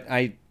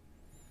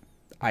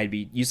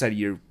you said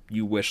you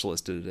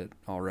wishlisted it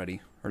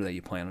already, or that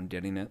you plan on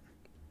getting it?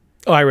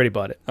 Oh, I already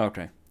bought it.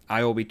 Okay.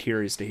 I will be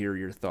curious to hear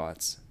your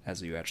thoughts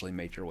as you actually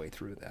make your way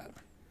through that.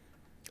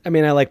 I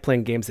mean, I like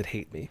playing games that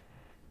hate me.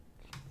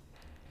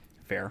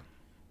 Fair.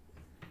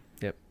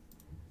 Yep.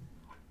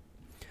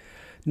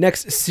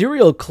 Next,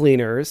 Serial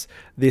Cleaners.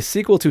 The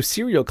sequel to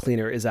Serial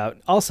Cleaner is out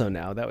also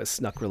now. That was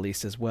snuck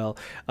released as well.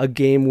 A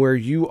game where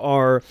you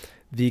are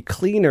the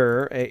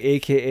cleaner,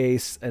 a.k.a.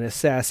 an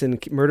assassin,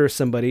 murders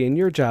somebody, and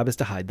your job is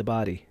to hide the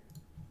body.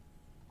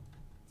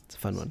 It's a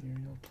fun one.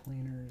 Serial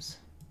Cleaners.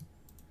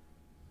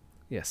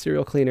 Yeah,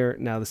 Serial Cleaner,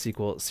 now the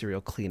sequel,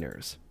 Serial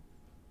Cleaners.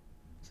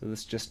 So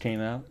this just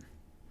came out?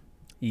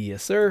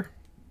 Yes, sir.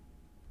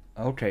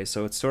 Okay,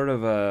 so it's sort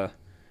of a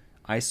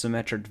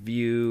isometric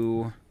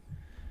view.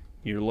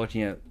 You're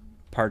looking at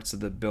parts of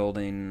the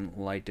building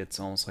like it's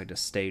almost like a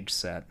stage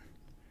set,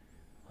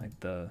 like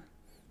the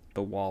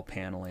wall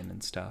paneling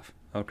and stuff.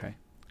 Okay.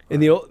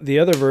 And the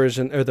other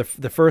version, or the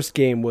first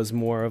game, was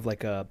more of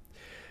like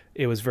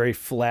it was very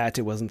flat.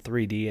 It wasn't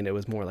 3D, and it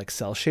was more like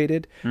cell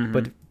shaded. Mm-hmm.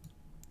 But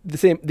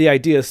the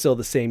idea is still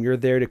the same. You're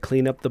there to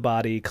clean up the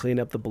body, clean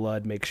up the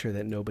blood, make sure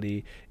that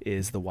nobody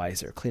is the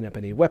wiser, clean up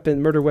any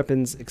murder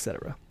weapons,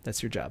 etc.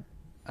 That's your job.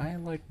 I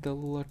like the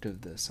look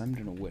of this. I'm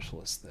gonna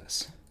wishlist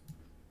this.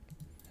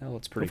 Hell,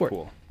 it's pretty Go for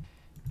cool.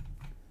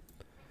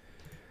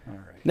 All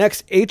right.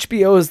 Next,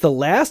 HBO's The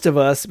Last of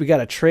Us. We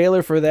got a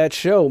trailer for that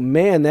show.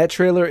 Man, that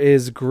trailer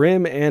is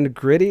grim and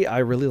gritty. I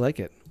really like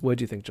it. What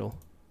do you think, Joel?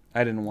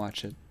 I didn't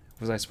watch it.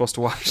 Was I supposed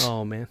to watch?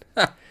 Oh man,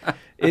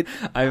 I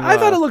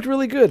thought it looked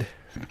really good.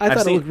 I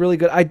looked really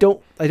good. I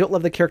don't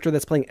love the character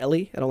that's playing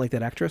Ellie. I don't like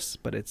that actress,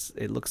 but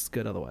it looks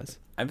good otherwise.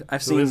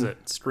 I've seen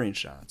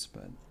screenshots,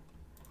 but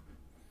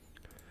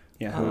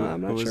yeah,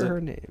 I'm not sure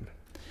her name.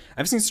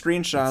 I've seen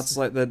screenshots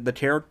like the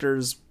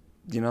characters,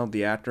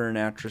 the actor and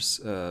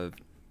actress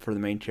for the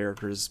main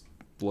characters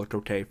looked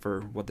okay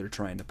for what they're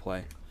trying to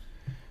play.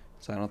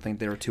 So I don't think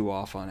they were too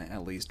off on it,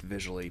 at least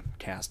visually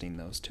casting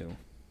those two.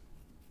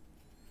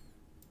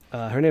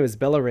 Her name is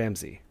Bella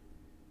Ramsey.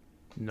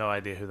 No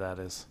idea who that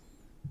is.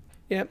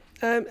 Yeah,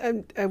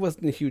 I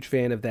wasn't a huge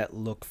fan of that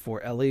look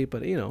for Ellie,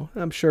 but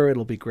I'm sure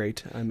it'll be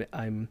great.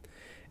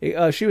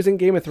 She was in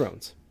Game of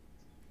Thrones.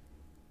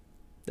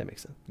 That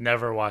makes sense.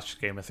 Never watched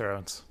Game of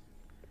Thrones.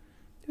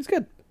 It was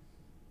good.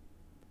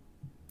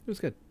 It was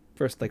good.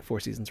 First 4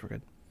 seasons were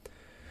good.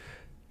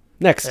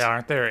 Next. Yeah,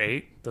 aren't there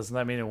 8? Doesn't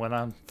that mean it went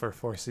on for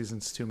 4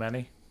 seasons too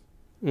many?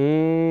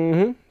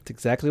 Mm-hmm. That's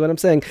exactly what I'm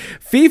saying.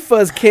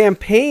 FIFA's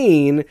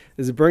campaign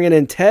is bringing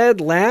in Ted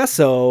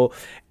Lasso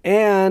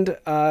and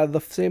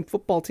the same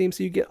football team,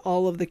 so you get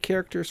all of the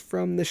characters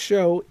from the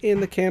show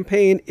in the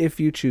campaign if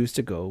you choose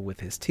to go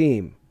with his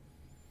team.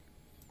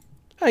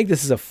 I think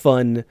this is a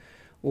fun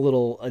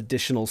little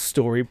additional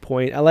story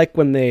point. I like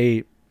when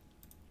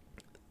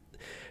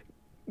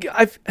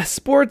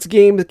sports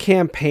game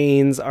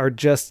campaigns are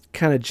just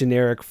kind of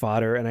generic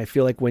fodder, and I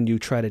feel like when you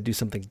try to do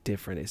something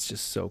different, it's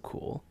just so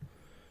cool.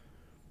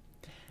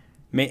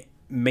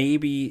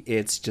 Maybe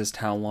it's just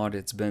how long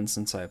it's been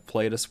since I've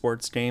played a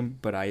sports game,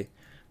 but I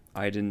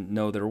didn't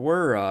know there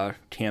were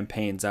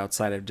campaigns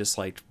outside of just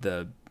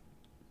the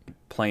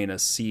playing a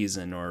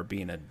season or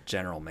being a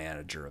general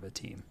manager of a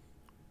team.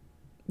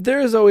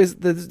 There's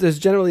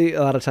generally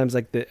a lot of times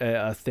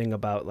a thing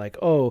about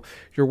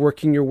you're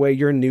working your way,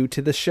 you're new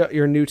to the show,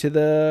 you're new to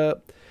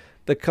the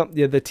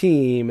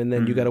team, and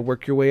then you got to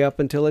work your way up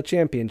until a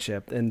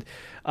championship. And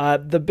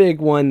the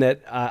big one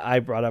that I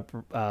brought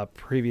up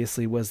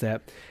previously was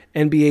that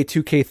NBA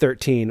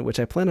 2K13, which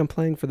I plan on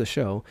playing for the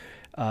show.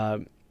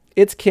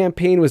 Its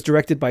campaign was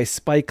directed by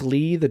Spike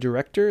Lee,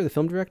 the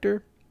film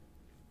director.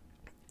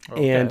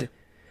 Okay. And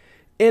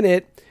in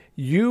it,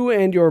 you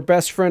and your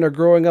best friend are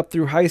growing up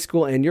through high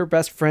school, and your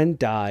best friend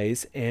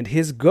dies, and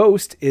his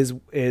ghost is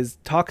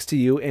talks to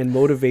you and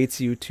motivates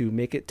you to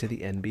make it to the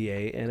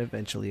NBA and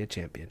eventually a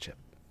championship.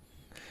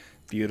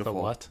 Beautiful. The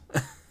what?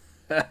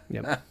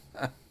 Yep.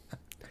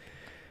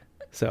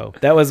 So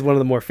that was one of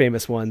the more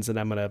famous ones, and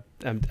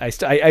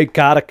I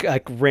got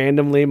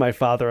randomly, my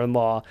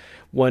father-in-law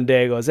one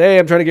day goes, "Hey,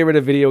 I'm trying to get rid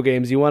of video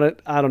games. You want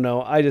it? I don't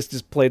know. I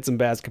just played some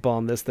basketball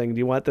on this thing. Do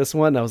you want this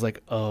one?" And I was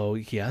like, "Oh,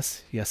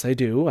 yes, I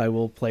do. I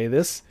will play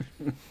this."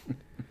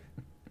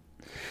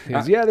 He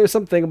goes, "Yeah, there's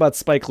something about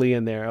Spike Lee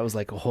in there." I was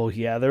like, "Oh,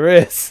 yeah, there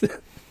is."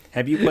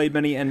 Have you played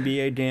many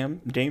NBA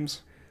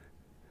games?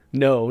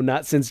 No,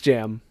 not since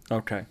Jam.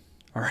 Okay,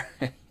 all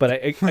right. But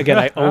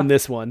I own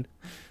this one.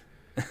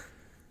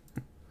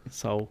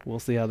 So we'll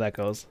see how that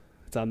goes.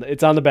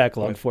 It's on the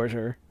backlog for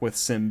sure. With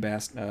Sim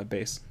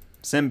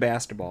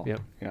Basketball. Yep.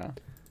 Yeah.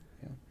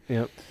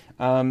 Yep.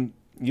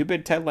 You a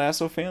big Ted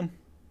Lasso fan?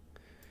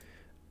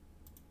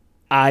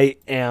 I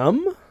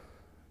am.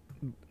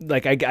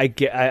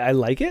 I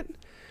like it.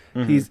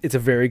 Mm-hmm. It's a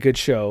very good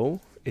show.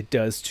 It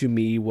does to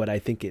me what I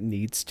think it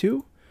needs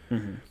to.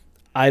 Mm-hmm.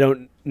 I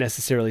don't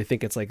necessarily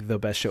think it's the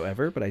best show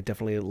ever, but I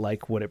definitely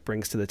like what it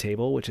brings to the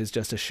table, which is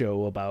just a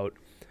show about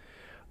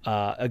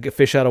a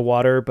fish out of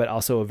water, but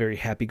also a very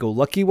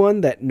happy-go-lucky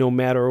one that no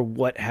matter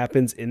what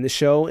happens in the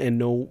show and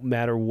no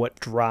matter what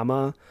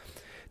drama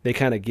they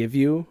kind of give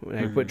you, and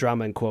I put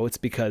drama in quotes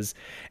because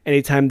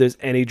anytime there's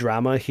any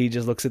drama, he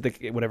just looks at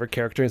whatever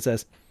character and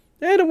says,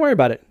 don't worry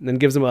about it, and then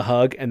gives him a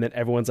hug, and then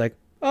everyone's like,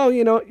 oh,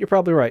 you're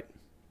probably right.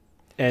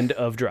 End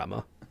of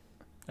drama.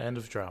 End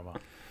of drama.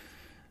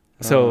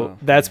 So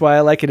that's why I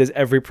like it, is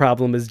every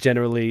problem is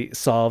generally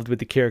solved with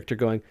the character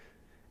going,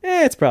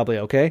 it's probably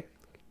okay.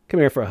 Come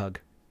here for a hug.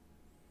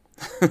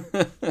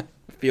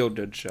 Feel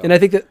good show. And I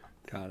think that,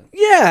 got it.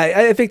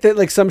 Yeah, I think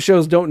that some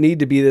shows don't need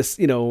to be this,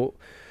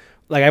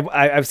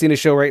 I've seen a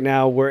show right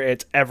now where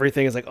it's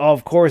everything is oh,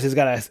 of course he's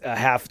got a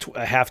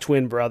half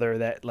twin brother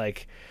that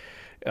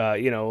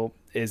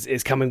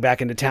is coming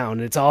back into town.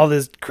 And it's all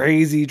this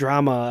crazy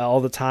drama all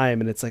the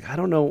time. And it's like, I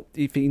don't know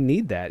if you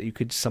need that. You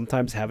could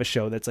sometimes have a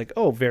show that's like,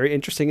 oh, very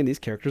interesting. And these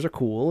characters are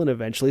cool. And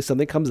eventually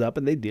something comes up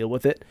and they deal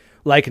with it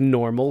like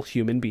normal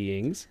human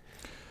beings.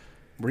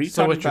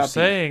 So what you're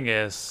saying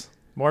is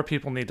more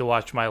people need to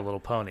watch My Little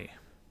Pony.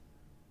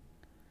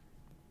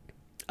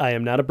 I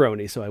am not a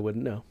brony, so I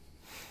wouldn't know.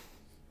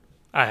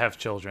 I have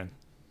children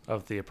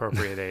of the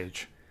appropriate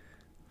age.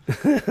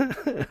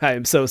 I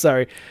am so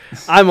sorry.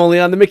 I'm only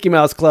on the Mickey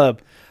Mouse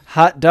Club.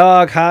 Hot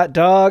dog,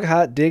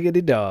 hot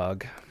diggity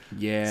dog.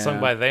 Yeah. Sung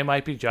by They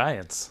Might Be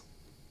Giants.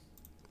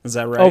 Is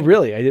that right? Oh,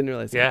 really? I didn't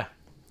realize that. Yeah.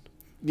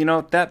 You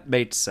know, that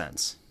makes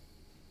sense.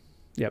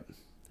 Yep.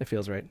 It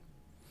feels right.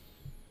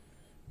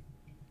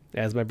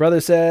 As my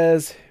brother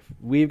says,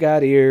 we've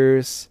got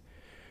ears.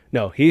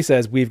 No, he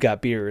says we've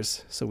got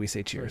beers, so we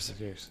say cheers.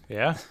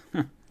 Yeah.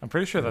 I'm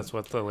pretty sure that's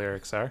what the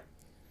lyrics are.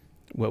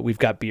 Well, we've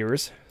got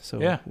beers,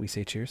 so Yeah. we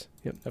say cheers.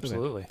 Yep.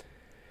 Absolutely. Okay.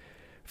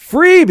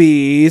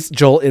 Freebies.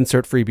 Joel,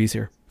 insert freebies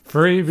here.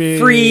 Freebies.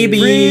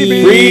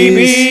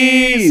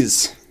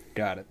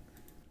 Got it.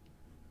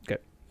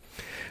 Okay.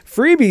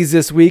 Freebies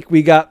this week,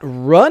 we got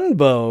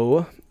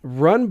Runbow.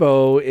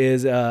 Runbow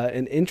is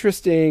an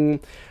interesting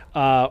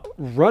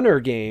runner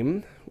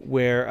game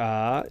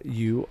where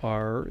you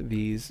are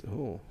these...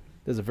 Oh,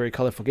 this is a very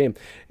colorful game,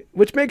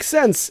 which makes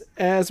sense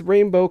as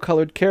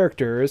rainbow-colored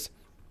characters.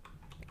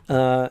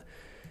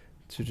 Color-based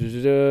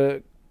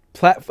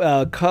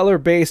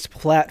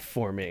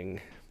platforming.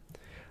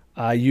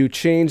 You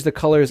change the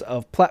colors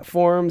of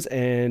platforms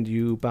and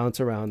you bounce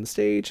around the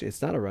stage.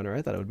 It's not a runner.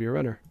 I thought it would be a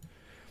runner.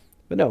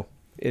 But no,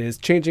 it is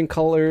changing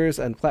colors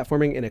and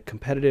platforming in a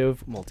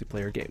competitive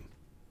multiplayer game.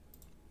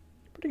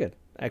 Pretty good.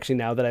 Actually,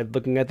 now that I'm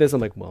looking at this, I'm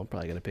like, well, I'm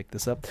probably going to pick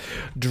this up.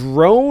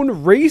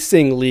 Drone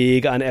Racing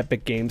League on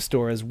Epic Game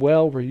Store as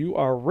well, where you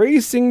are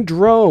racing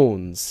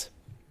drones.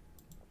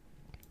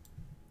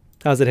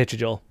 How's it hit you,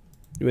 Joel?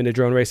 You into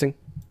drone racing?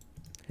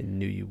 I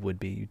knew you would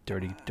be, you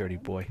dirty, dirty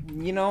boy.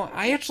 You know,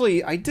 I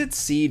did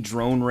see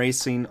drone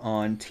racing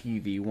on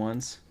TV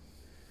once.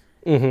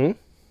 Mm-hmm.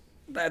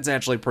 That's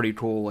actually pretty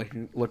cool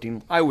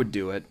looking. I would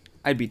do it.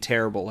 I'd be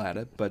terrible at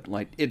it, but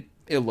like it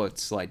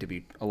looks like to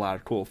be a lot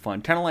of cool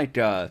fun. Kind of like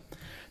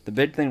the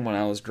big thing when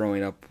I was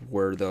growing up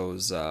were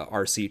those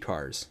RC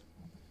cars.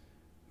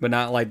 But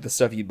not like the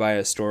stuff you buy at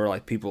a store,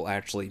 like people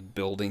actually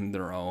building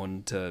their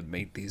own to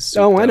make these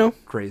I know.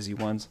 crazy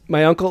ones.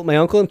 My uncle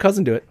and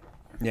cousin do it.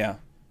 Yeah.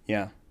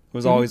 It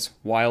was always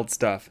wild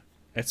stuff.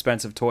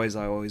 Expensive toys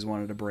I always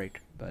wanted to break,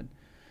 but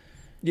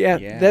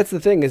yeah, that's the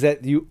thing is that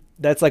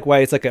that's like why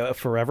it's like a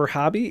forever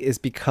hobby is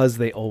because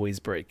they always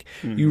break.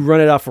 Mm-hmm. You run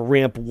it off a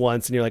ramp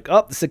once and you're like,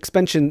 oh, the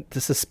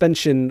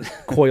suspension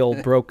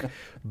coil broke.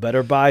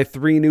 Better buy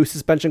 3 new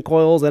suspension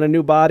coils and a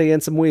new body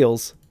and some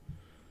wheels.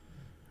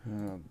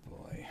 Oh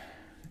boy.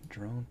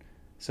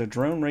 So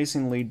Drone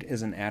Racing League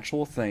is an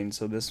actual thing,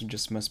 so this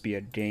just must be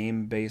a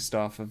game based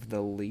off of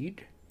the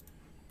league?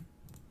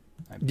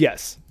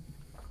 Yes.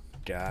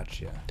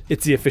 Gotcha.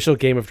 It's the official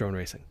game of drone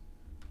racing.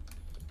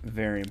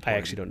 Very important. I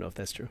actually don't know if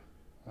that's true.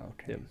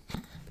 Okay. Yeah.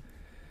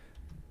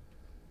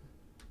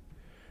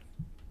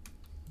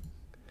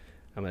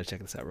 I'm going to check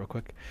this out real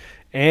quick.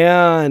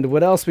 And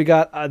what else we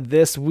got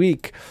this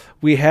week?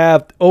 We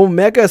have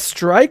Omega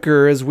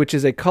Strikers, which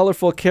is a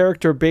colorful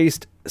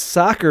character-based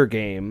soccer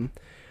game.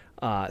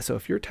 So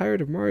if you're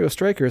tired of Mario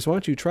Strikers, why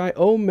don't you try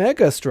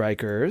Omega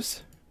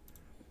Strikers?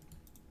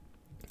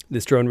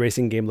 This drone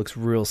racing game looks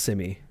real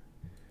simmy.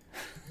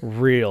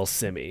 Real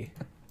simmy.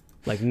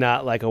 Like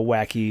not like a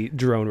wacky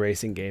drone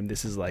racing game.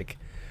 This is like,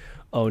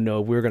 oh no,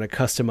 we're going to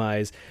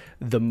customize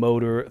the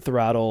motor,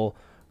 throttle,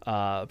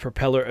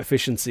 propeller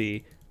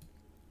efficiency.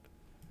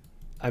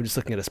 I'm just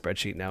looking at a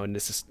spreadsheet now, and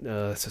this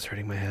is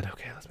hurting my head.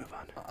 Okay, let's move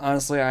on.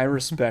 Honestly, I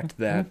respect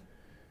that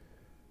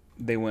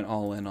they went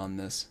all in on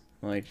this.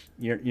 Like,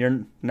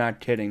 you're not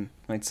kidding.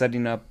 Like,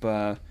 setting up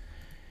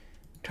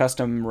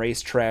custom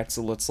race tracks,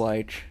 it looks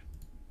like,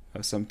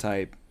 of some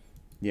type.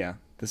 Yeah,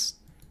 this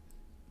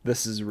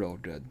is real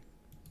good.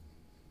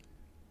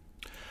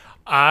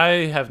 I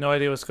have no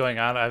idea what's going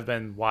on. I've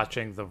been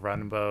watching the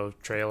Runbow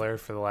trailer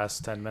for the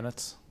last 10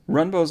 minutes.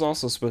 Runbow's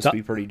also supposed to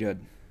be pretty good.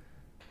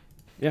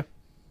 Yeah.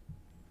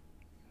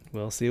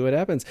 We'll see what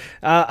happens.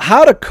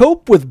 How to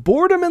cope with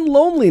boredom and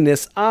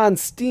loneliness on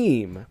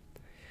Steam.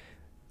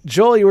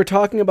 Joel, you were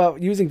talking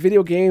about using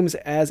video games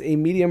as a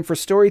medium for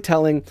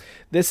storytelling.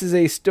 This is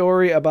a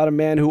story about a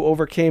man who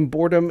overcame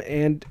boredom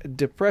and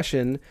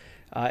depression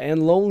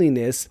and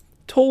loneliness,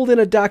 told in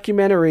a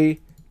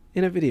documentary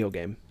in a video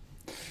game.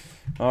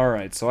 All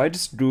right, so I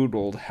just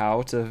Googled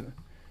how to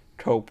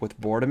cope with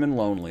boredom and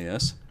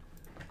loneliness.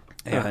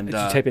 And did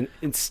you type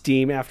in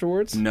Steam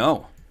afterwards?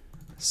 No.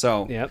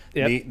 So yep.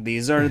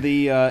 These are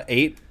the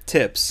 8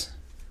 tips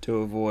to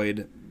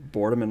avoid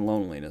boredom and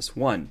loneliness.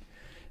 1,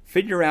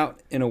 figure out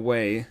in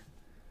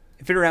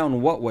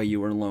what way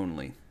you are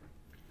lonely.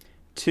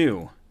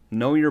 2,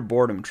 know your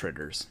boredom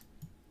triggers.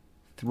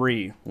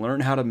 3,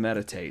 learn how to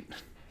meditate.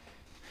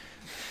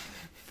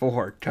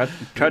 4,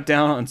 cut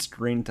down on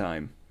screen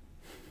time.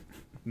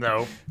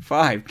 No.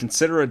 5,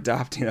 consider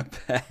adopting a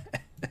pet.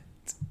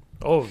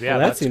 Oh, yeah, Well,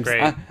 that that's seems-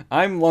 great. I'm That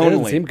doesn't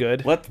lonely. seem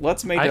good.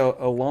 Let's make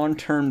a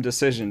long-term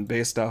decision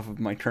based off of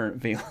my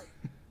current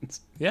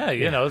feelings. Yeah,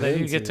 you Yeah, know, that then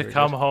you doesn't get seem to very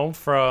come good. home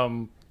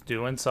from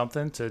doing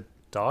something to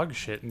dog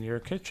shit in your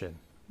kitchen.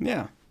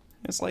 Yeah.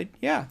 It's like,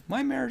 yeah,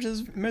 my marriage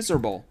is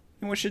miserable.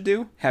 And what should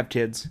do? Have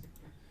kids.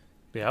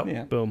 Yep.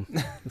 Yeah. Boom.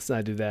 Let's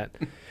not do that.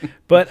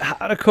 But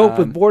how to cope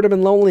with boredom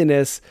and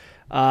loneliness.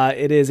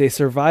 It is a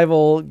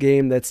survival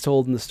game that's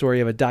told in the story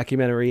of a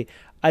documentary.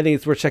 I think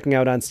it's worth checking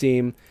out on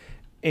Steam.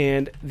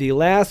 And the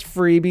last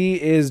freebie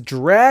is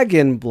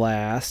Dragon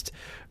Blast.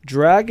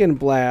 Dragon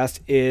Blast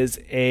is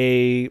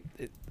a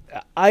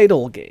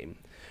idle game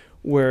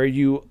where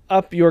you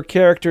up your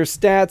character's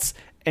stats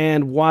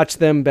and watch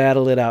them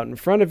battle it out in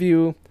front of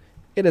you.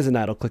 It is an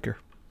idle clicker.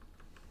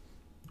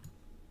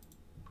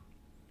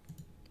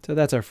 So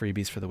that's our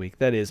freebies for the week.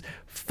 That is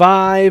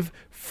 5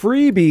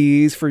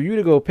 freebies for you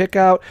to go pick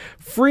out.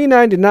 Free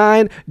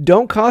 99,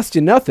 don't cost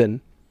you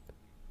nothing.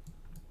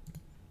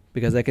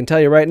 Because I can tell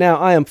you right now,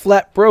 I am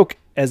flat broke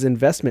as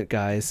investment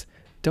guys.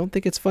 Don't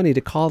think it's funny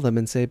to call them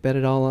and say, bet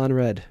it all on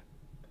red.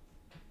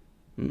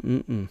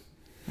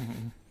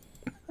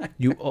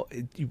 You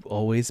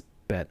always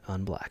bet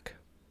on black.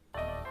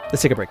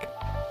 Let's take a break.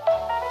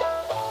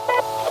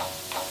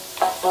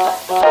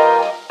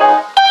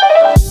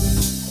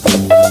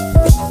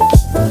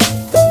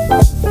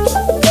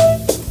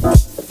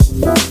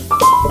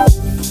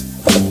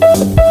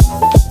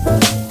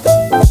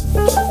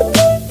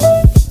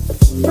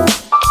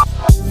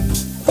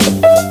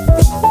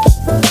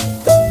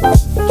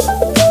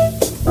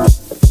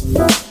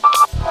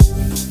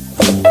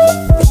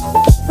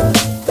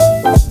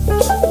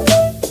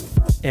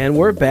 And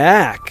we're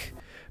back.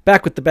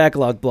 Back with the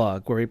Backlog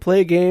Blog, where we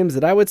play games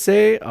that I would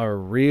say are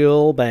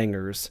real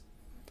bangers.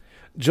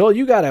 Joel,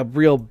 you got a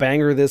real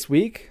banger this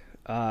week.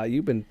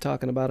 You've been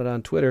talking about it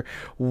on Twitter.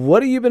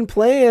 What have you been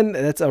playing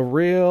that's a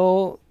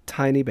real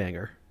tiny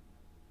banger?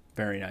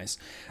 Very nice.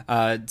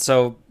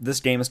 So this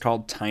game is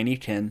called Tiny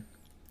Tin.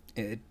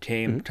 It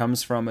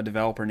comes from a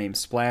developer named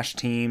Splash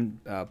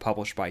Team,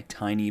 published by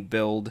Tiny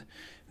Build,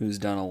 who's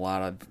done a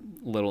lot of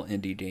little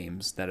indie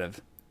games that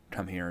have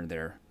come here and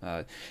there.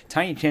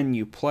 Tiny Tin,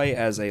 you play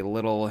as a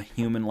little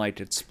human-like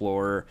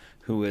explorer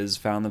who has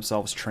found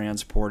themselves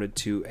transported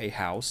to a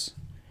house.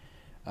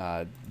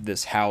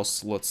 This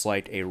house looks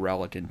like a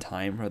relic in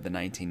time from the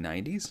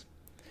 1990s.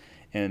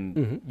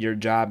 And your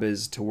job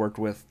is to work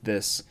with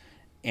this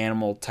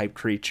animal-type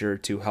creature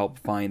to help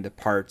find the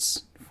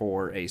parts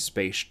for a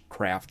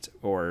spacecraft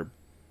or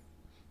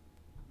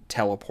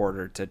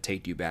teleporter to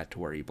take you back to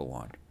where you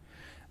belong.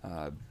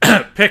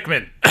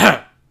 Pikmin.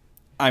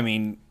 I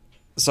mean,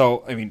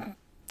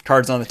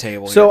 cards on the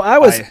table. So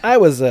here. I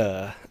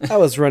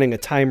was running a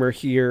timer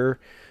here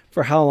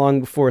for how long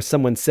before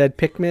someone said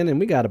Pikmin, and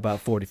we got about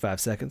 45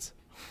 seconds.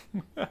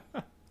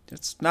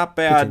 It's not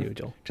bad. Continue,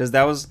 Joel. Because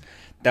that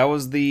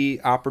was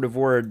the operative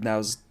word that I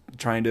was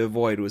trying to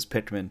avoid was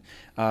Pikmin.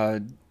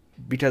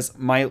 Because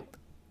my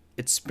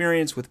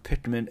experience with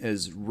Pikmin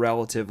is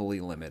relatively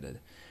limited.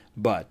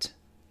 But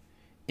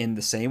in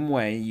the same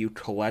way, you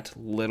collect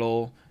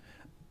little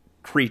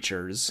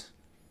creatures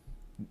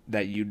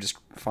that you just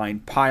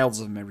find piles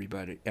of them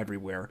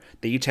everywhere.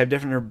 They each have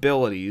different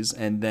abilities,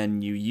 and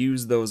then you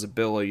use those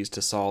abilities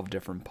to solve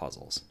different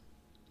puzzles.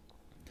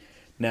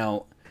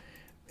 Now,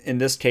 in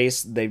this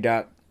case, they've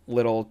got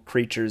little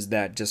creatures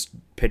that just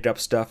pick up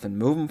stuff and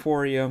move them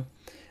for you,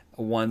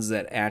 ones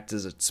that act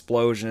as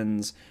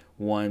explosions,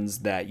 ones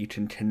that you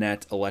can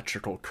connect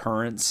electrical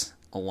currents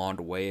along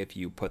the way if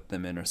you put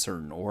them in a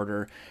certain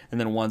order, and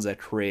then ones that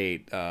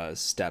create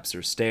steps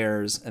or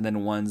stairs, and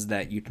then ones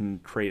that you can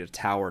create a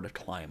tower to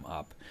climb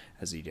up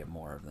as you get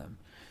more of them.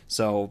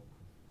 So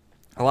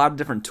a lot of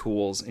different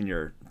tools in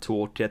your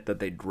toolkit that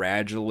they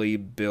gradually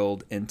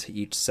build into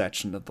each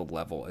section of the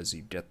level as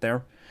you get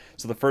there.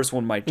 So the first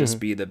one might just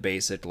be the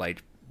basic,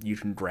 like, you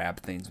can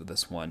grab things with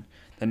this one.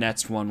 The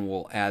next one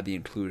will add the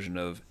inclusion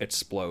of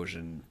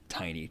explosion,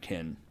 Tiny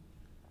Tin.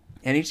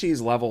 And each of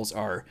these levels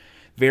are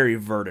very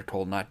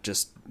vertical, not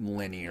just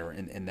linear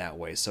in that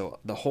way. So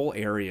the whole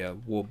area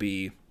will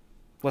be,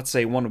 let's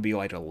say one would be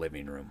like a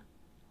living room.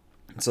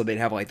 So they'd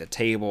have like the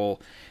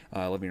table,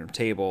 living room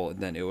table, and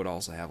then it would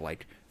also have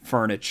like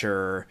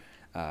furniture,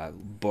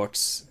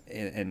 books,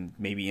 and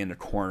maybe in a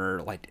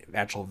corner like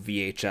actual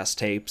VHS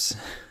tapes.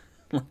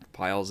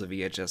 Piles of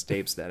VHS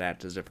tapes that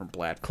act as different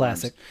platforms.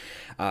 Classic.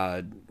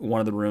 One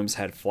of the rooms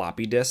had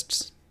floppy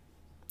disks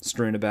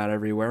strewn about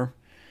everywhere.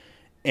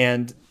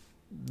 And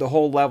the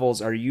whole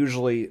levels are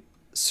usually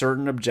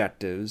certain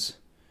objectives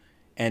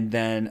and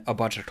then a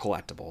bunch of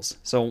collectibles.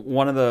 So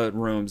one of the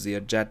rooms, the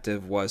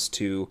objective was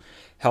to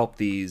help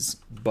these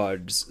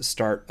bugs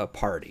start a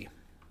party.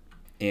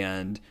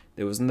 And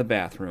it was in the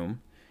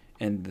bathroom.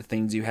 And the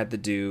things you had to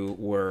do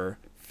were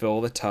fill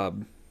the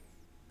tub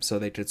so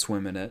they could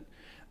swim in it.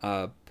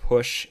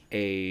 Push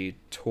a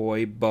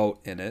toy boat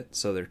in it,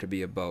 so there could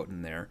be a boat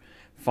in there.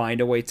 Find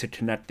a way to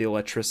connect the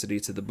electricity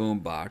to the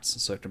boombox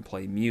so it can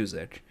play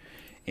music.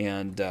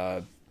 And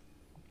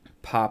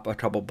pop a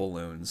couple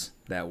balloons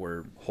that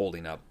were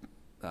holding up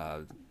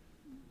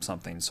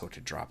something so it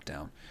could drop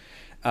down.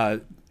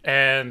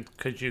 And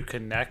could you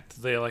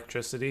connect the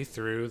electricity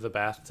through the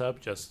bathtub?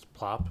 Just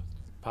pop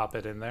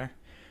it in there?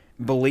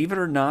 Believe it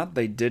or not,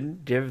 they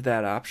didn't give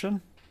that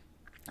option.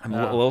 I'm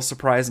a little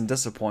surprised and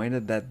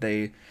disappointed that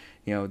they,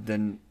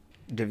 didn't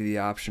give you the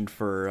option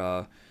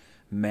for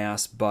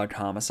mass bug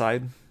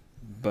homicide.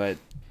 But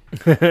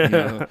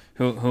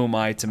who am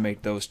I to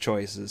make those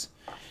choices?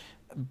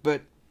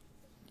 But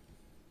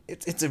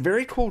it's a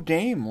very cool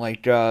game.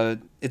 Like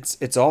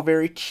it's all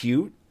very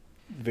cute.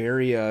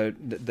 Very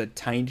the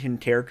Tiny Tin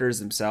characters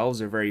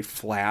themselves are very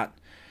flat,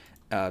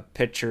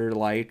 picture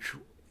like.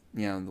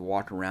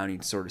 Walk around, you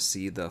can sort of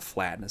see the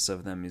flatness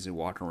of them as you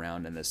walk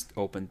around in this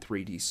open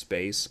 3D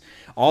space.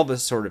 All the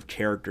sort of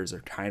characters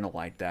are kind of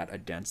like that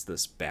against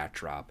this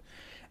backdrop.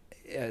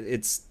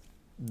 It's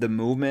the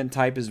movement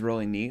type is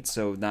really neat.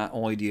 So not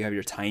only do you have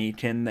your Tiny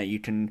Tin that you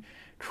can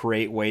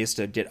create ways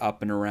to get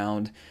up and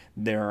around,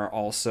 there are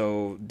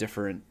also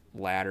different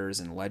ladders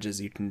and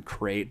ledges you can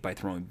create by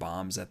throwing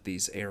bombs at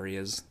these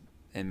areas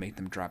and make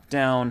them drop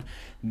down.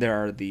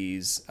 There are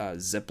these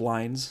zip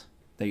lines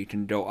that you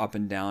can go up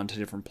and down to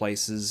different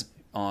places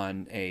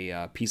on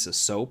a piece of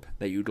soap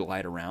that you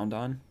glide around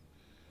on.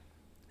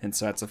 And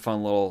so that's a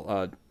fun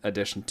little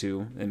addition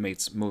to it.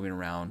 Makes moving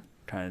around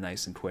kind of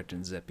nice and quick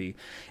and zippy.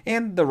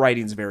 And the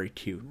writing's very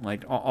cute.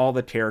 Like all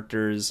the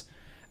characters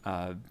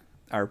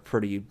are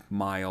pretty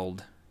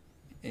mild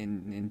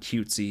and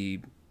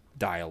cutesy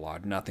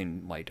dialogue.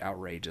 Nothing like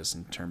outrageous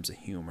in terms of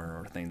humor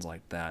or things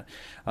like that.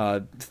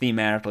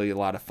 Thematically, a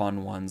lot of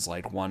fun ones.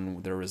 Like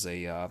there was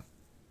a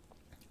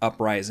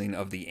uprising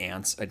of the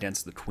ants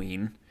against the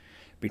queen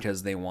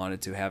because they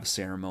wanted to have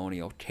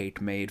ceremonial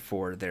cake made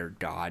for their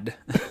god.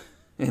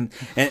 and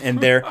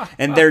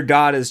their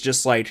god is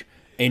just like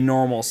a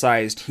normal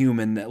sized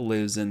human that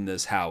lives in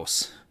this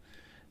house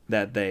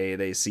that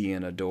they see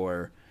and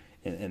adore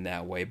in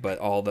that way. But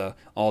all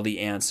the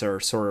ants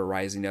are sort of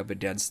rising up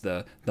against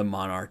the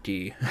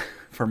monarchy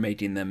for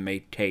making them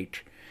make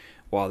cake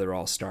while they're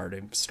all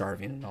starving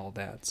and all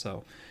that.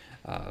 So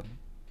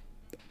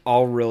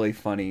all really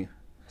funny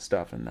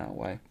stuff in that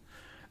way.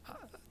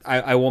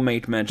 I will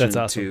make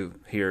mention to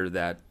here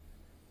that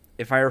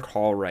if I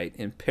recall right,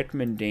 in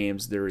Pikmin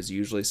games there is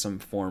usually some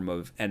form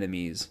of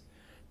enemies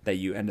that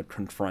you end up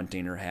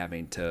confronting or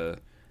having to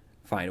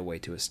find a way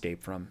to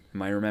escape from.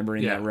 Am I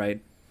remembering that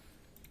right?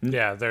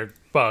 Yeah, they're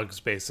bugs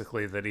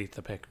basically that eat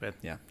the Pikmin.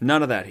 Yeah,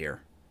 none of that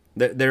here.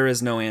 There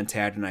is no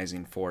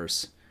antagonizing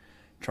force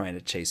trying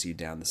to chase you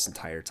down this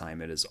entire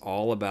time. It is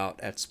all about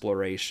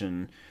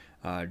exploration,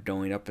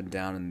 going up and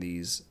down in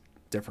these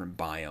different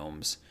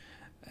biomes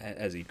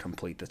as you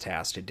complete the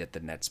task to get the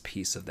next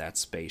piece of that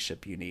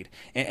spaceship you need.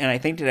 And I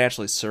think it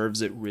actually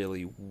serves it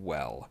really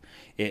well.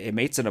 It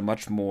makes it a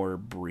much more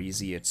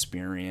breezy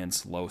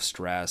experience, low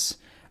stress.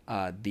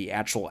 The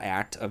actual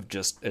act of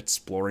just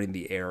exploring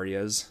the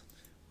areas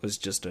was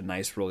just a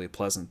nice, really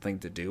pleasant thing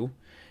to do.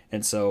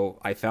 And so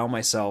I found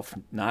myself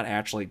not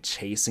actually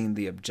chasing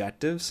the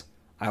objectives.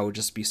 I would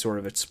just be sort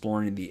of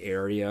exploring the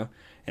area,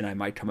 and I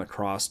might come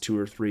across 2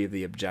 or 3 of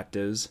the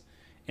objectives,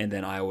 and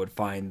then I would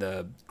find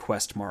the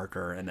quest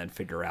marker and then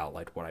figure out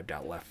like what I've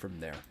got left from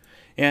there.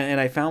 And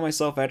I found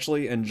myself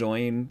actually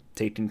enjoying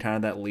taking kind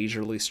of that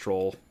leisurely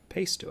stroll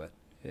pace to it.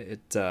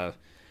 It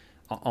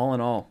all in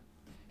all,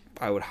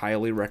 I would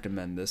highly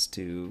recommend this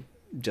to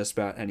just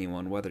about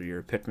anyone, whether you're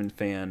a Pikmin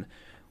fan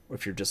or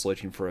if you're just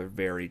looking for a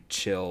very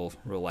chill,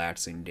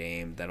 relaxing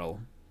game that'll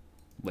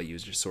let you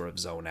just sort of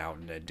zone out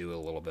and do a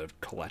little bit of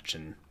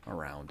collection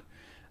around.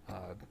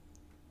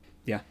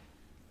 Yeah.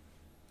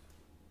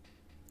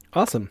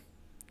 Awesome.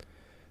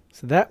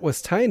 So that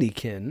was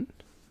Tinykin,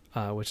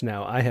 which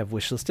now I have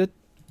wishlisted.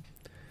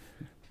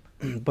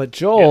 But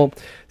Joel,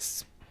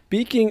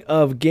 speaking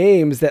of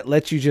games that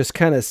let you just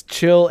kind of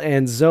chill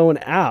and zone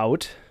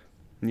out.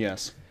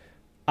 Yes.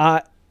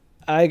 I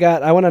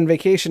went on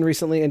vacation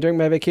recently, and during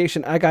my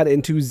vacation, I got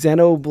into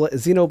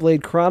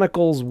Xenoblade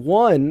Chronicles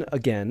 1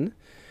 again.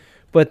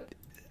 But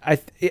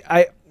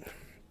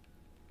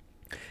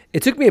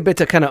it took me a bit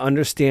to kind of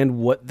understand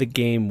what the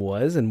game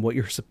was and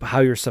how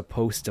you're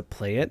supposed to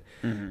play it.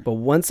 Mm-hmm. But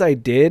once I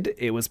did,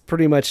 it was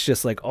pretty much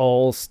just like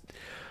all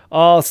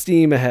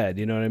steam ahead.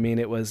 You know what I mean?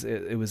 It was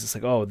just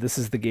like, oh, this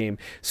is the game.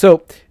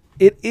 So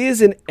it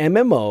is an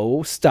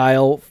MMO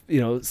style,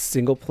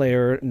 single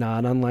player,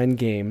 non-online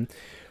game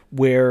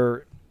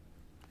where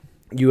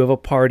you have a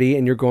party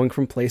and you're going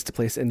from place to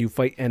place and you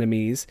fight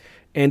enemies.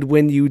 And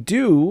when you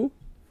do,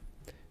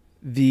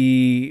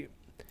 they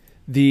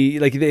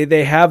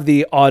have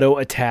the auto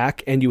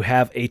attack, and you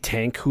have a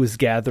tank who's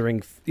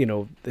gathering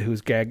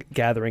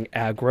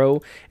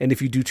aggro, and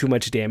if you do too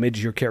much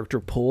damage, your character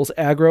pulls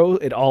aggro.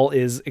 It all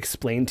is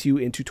explained to you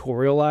and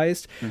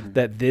tutorialized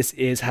that this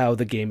is how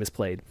the game is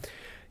played.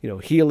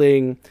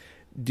 Healing,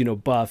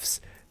 buffs,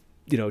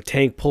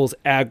 tank pulls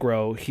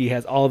aggro. He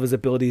has all of his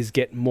abilities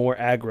get more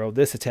aggro.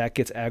 This attack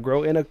gets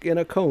aggro in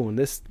a cone.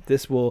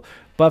 This will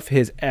buff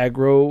his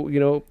aggro,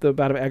 the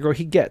amount of aggro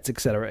he gets,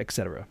 etc.,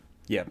 etc.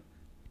 Yeah.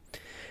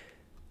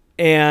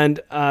 And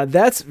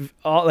that's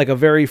all, like a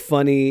very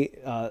funny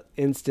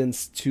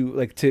instance to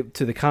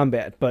the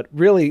combat. But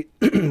really,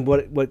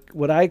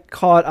 what I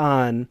caught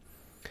on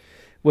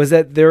was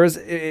that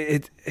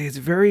it's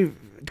very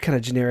kind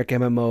of generic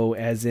MMO,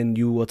 as in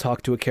you will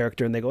talk to a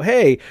character and they go,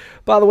 hey,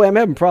 by the way, I'm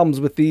having problems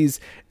with these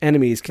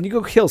enemies. Can you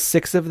go kill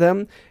 6 of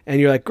them? And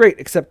you're like, great,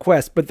 accept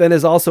quest. But then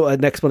there's also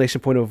an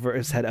exclamation point over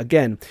his head.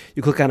 Again,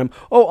 you click on him.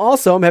 Oh,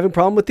 also, I'm having a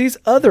problem with these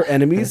other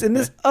enemies in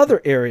this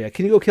other area.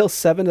 Can you go kill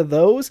 7 of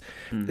those?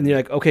 And you're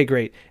like, okay,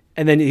 great.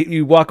 And then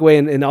you walk away,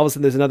 and all of a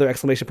sudden there's another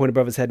exclamation point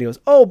above his head, and he goes,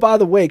 oh, by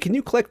the way, can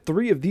you collect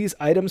 3 of these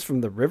items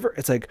from the river?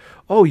 It's like,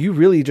 oh, you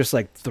really just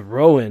like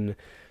throwing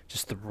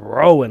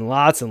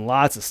lots and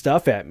lots of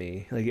stuff at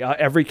me. Like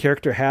every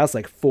character has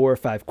like 4 or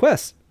 5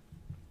 quests,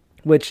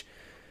 which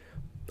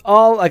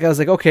I was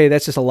like, okay,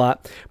 that's just a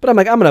lot. But I'm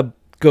like, I'm going to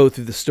go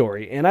through the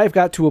story. And I've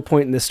got to a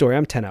point in this story,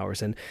 I'm 10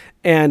 hours in,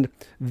 and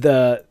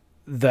the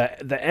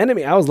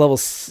enemy, I was level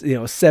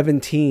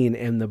 17,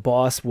 and the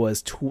boss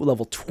was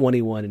level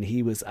 21,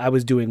 and I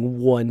was doing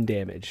 1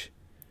 damage.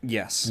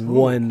 Yes.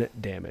 1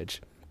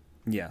 damage.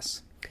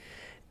 Yes.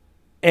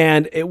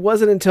 And it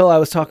wasn't until I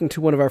was talking to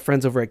one of our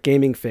friends over at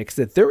Gaming Fix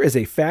that there is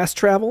a fast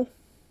travel,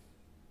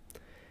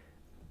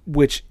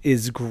 which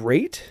is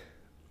great,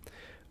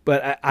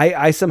 but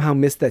I somehow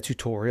missed that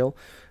tutorial.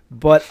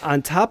 But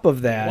on top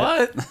of that,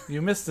 What?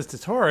 You missed the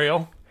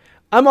tutorial.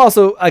 I'm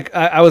also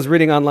I was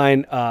reading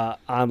online.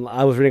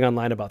 I was reading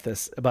online about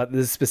this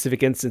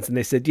specific instance, and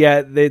they said,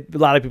 yeah, a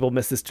lot of people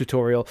miss this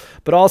tutorial.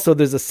 But also,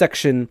 there's a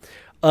section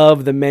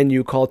of the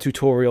menu called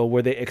tutorial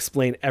where they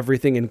explain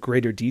everything in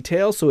greater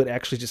detail, so it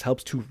actually just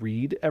helps to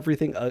read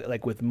everything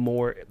like with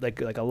more like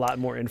a lot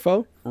more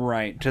info.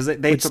 Right, because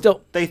they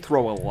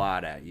throw a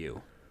lot at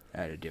you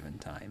at a given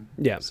time.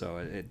 Yeah.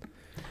 So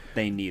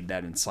they need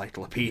that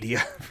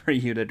encyclopedia for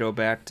you to go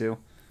back to.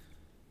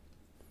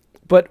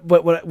 But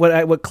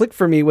what clicked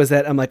for me was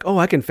that I'm like, oh,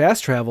 I can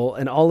fast travel,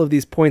 and all of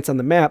these points on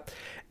the map.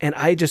 And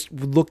I just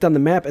looked on the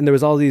map, and there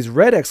was all these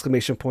red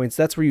exclamation points.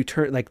 That's where you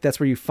turn, like that's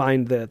where you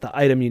find the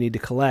item you need to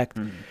collect.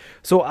 Mm-hmm.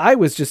 So I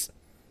was just,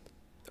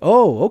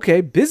 oh,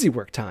 okay, busy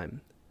work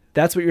time.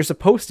 That's what you're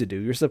supposed to do.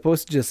 You're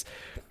supposed to just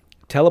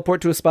teleport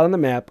to a spot on the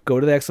map,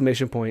 go to the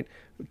exclamation point,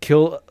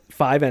 kill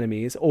 5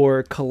 enemies,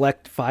 or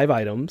collect 5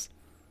 items,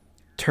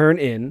 turn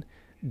in,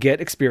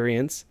 get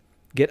experience,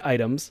 get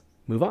items,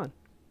 move on.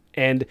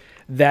 And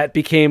that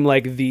became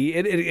like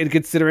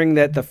considering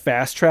that the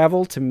fast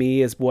travel to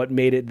me is what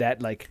made it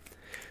that like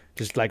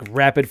just like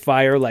rapid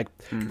fire, like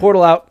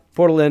portal out,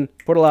 portal in,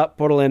 portal out,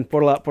 portal in,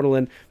 portal out, portal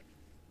in.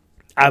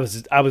 I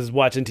was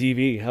watching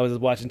TV. I was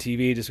watching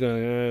TV, just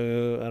going,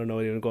 I don't know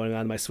what's going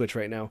on my Switch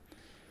right now.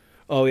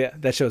 Oh yeah,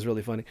 that show's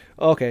really funny.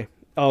 Okay.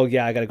 Oh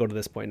yeah, I got to go to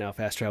this point now.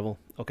 Fast travel.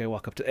 Okay,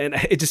 walk up to, and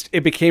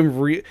it became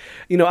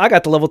I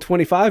got to level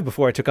 25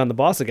 before I took on the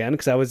boss again,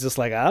 because I was just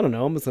like, I don't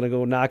know, I'm just gonna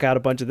go knock out a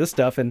bunch of this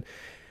stuff. And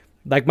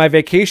like my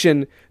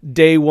vacation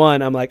day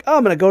 1, I'm like, oh,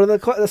 I'm gonna go to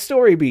the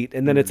story beat,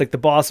 and then it's like the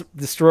boss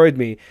destroyed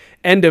me.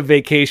 End of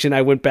vacation,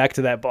 I went back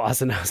to that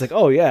boss, and I was like,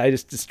 oh yeah, I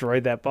just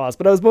destroyed that boss.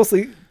 But I was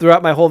mostly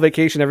throughout my whole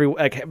vacation, every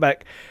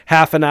like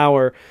half an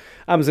hour,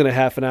 I was gonna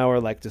half an hour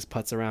like just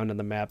putz around on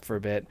the map for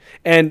a bit.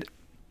 And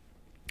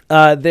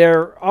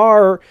there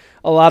are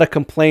a lot of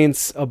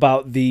complaints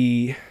about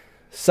the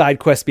side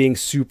quests being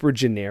super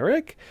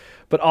generic,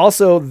 but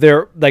also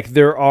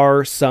there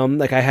are some,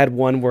 like I had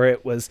one where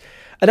it was,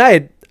 and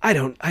I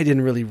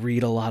didn't really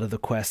read a lot of the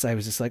quests. I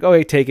was just like,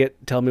 okay, take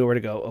it, tell me where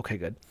to go. Okay,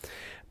 good.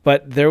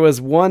 But there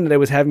was one that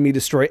was having me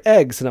destroy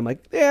eggs, and I'm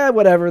like, yeah,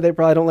 whatever. They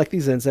probably don't like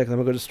these insects. I'm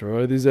gonna go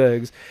destroy these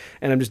eggs,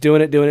 and I'm just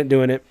doing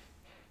it.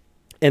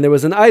 And there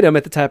was an item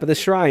at the top of the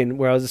shrine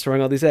where I was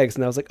destroying all these eggs.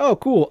 And I was like, oh,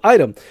 cool,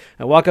 item.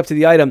 I walk up to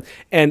the item,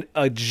 and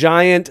a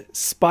giant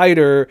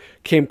spider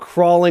came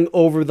crawling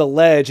over the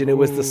ledge. And it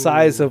was the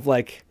size of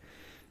like,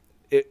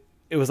 it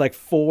was like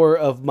 4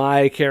 of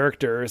my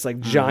characters, like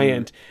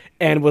giant,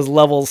 and was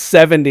level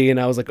 70. And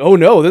I was like, oh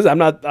no,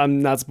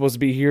 I'm not supposed to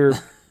be here.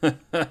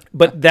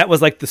 But that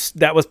was like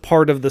that was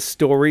part of the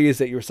story, is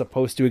that you're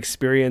supposed to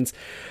experience,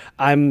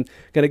 I'm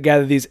going to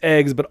gather these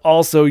eggs, but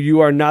also you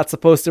are not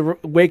supposed to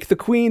wake the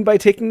queen by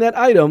taking that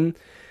item.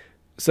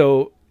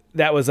 So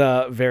that was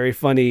a very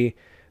funny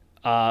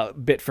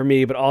bit for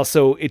me, but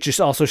also it just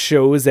also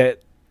shows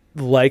that,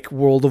 like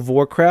World of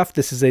Warcraft,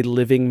 this is a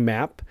living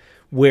map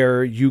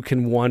where you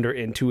can wander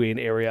into an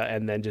area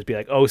and then just be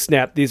like, oh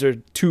snap, these are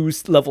 2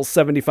 level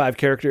 75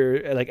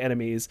 character like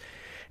enemies,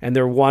 and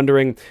they're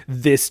wandering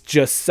this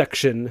just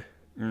section.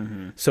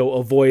 So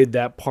avoid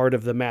that part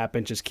of the map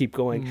and just keep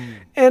going.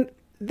 And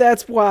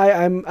that's why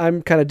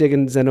I'm kind of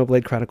digging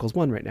Xenoblade Chronicles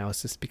 1 right now.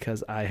 It's just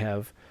because I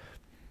have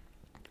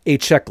a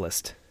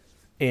checklist,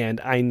 and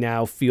I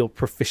now feel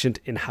proficient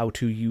in how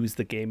to use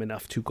the game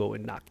enough to go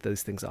and knock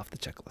those things off the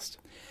checklist.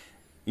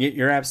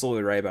 You're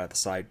absolutely right about the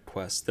side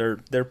quests.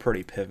 They're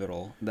pretty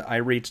pivotal. I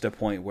reached a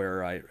point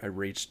where I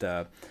reached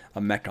a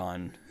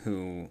Mechon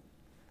who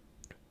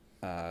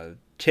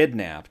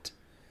kidnapped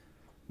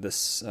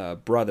this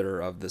brother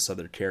of this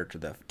other character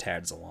that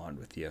tags along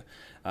with you.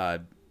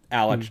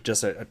 Alex,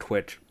 just a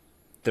quick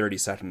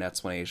 30-second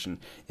explanation.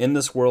 In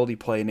this world, you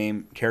play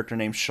a character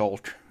named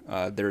Shulk.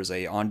 There's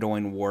a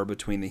ongoing war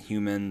between the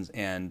humans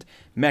and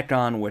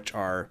Mechon, which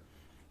are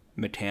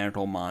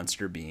mechanical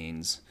monster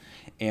beings.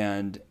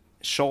 And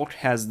Shulk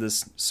has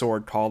this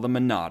sword called the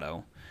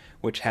Monado,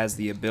 which has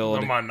the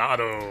ability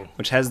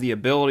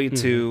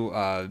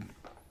to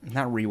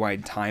not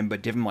rewind time,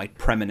 but give him like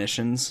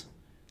premonitions,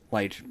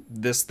 like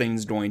this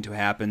thing's going to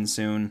happen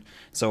soon.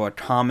 So a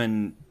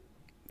common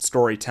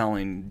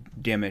storytelling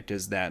gimmick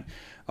is that,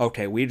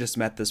 okay, we just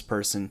met this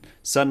person,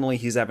 suddenly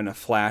he's having a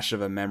flash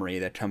of a memory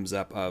that comes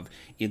up of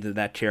either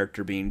that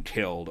character being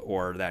killed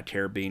or that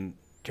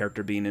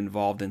character being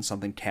involved in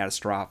something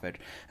catastrophic,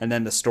 and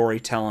then the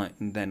storytelling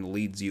then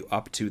leads you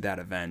up to that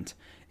event,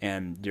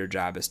 and your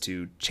job is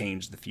to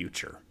change the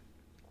future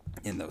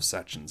in those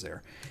sections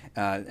there.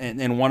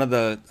 And one of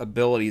the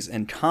abilities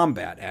in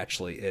combat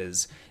actually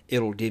is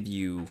it'll give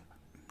you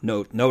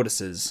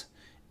notices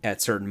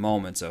at certain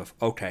moments of,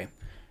 okay,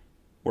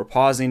 we're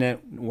pausing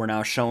it, we're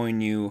now showing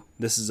you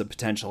this is a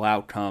potential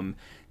outcome,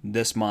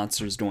 this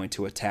monster is going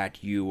to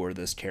attack you or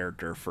this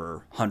character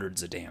for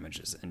hundreds of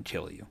damages and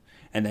kill you.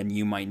 And then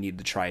you might need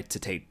to try to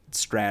take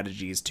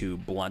strategies to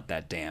blunt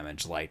that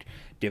damage, like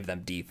give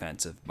them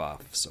defensive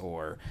buffs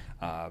or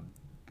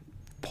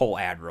pull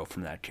aggro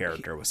from that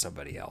character with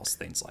somebody else,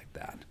 things like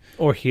that.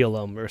 Or heal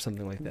them or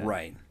something like that.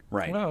 Right.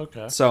 Oh,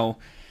 okay. So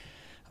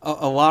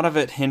a lot of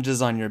it hinges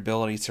on your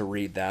ability to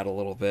read that a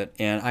little bit.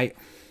 And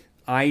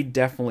I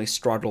definitely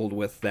struggled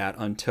with that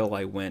until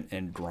I went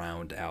and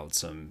ground out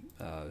some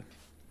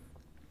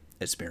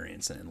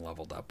experience and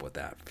leveled up with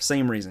that.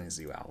 Same reason as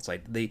you, Al. It's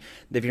like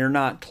if you're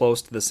not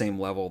close to the same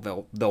level,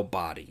 they'll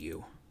body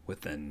you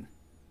within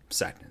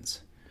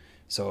seconds.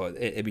 So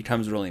it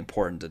becomes really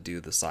important to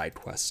do the side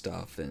quest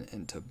stuff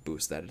and to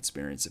boost that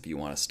experience if you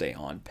want to stay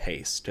on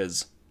pace.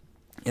 Because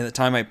in the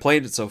time I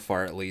played it so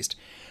far, at least,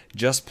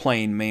 just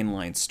playing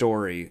mainline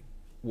story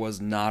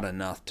was not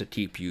enough to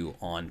keep you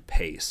on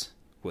pace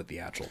with the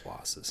actual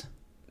bosses.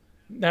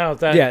 Now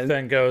that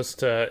then goes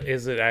to,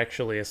 is it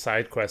actually a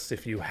side quest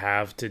if you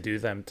have to do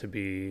them to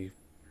be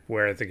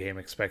where the game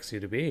expects you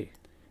to be?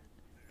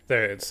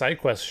 The side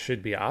quests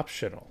should be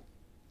optional.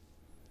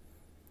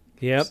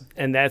 Yep,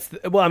 and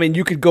well, I mean,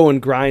 you could go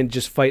and grind,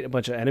 just fight a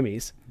bunch of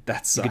enemies.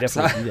 That sucks. You could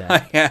definitely do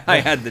that.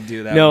 I had to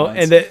do that. No,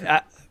 once.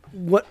 and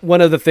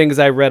one of the things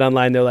I read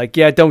online, they're like,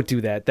 yeah, don't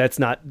do that. That's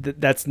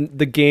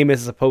the game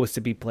is supposed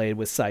to be played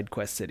with Side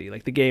Quest City.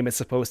 Like, the game is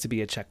supposed to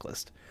be a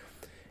checklist.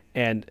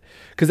 And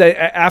because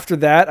after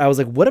that, I was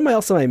like, what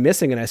else am I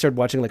missing? And I started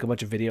watching like a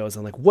bunch of videos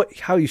on like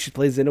how you should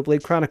play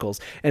Xenoblade Chronicles.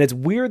 And it's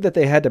weird that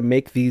they had to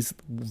make these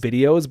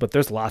videos, but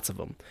there's lots of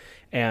them.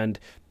 And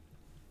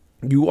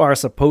you are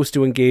supposed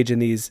to engage in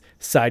these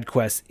side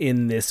quests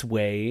in this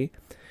way,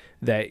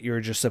 that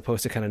you're just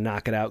supposed to kind of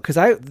knock it out. Because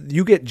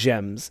you get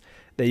gems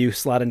that you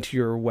slot into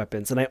your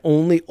weapons, and I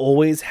only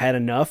always had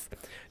enough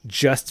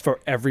just for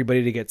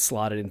everybody to get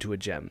slotted into a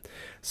gem.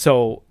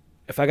 So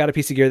if I got a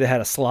piece of gear that had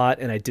a slot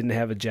and I didn't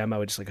have a gem, I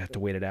would just like have to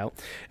wait it out.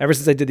 Ever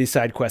since I did these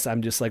side quests,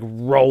 I'm just like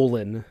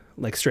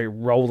straight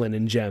rolling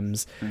in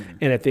gems. Mm-hmm.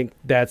 And I think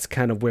that's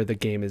kind of where the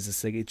game is.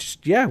 It's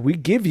like, we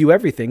give you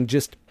everything.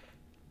 Just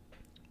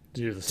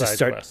do the side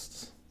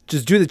quests.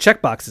 Just do the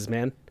checkboxes,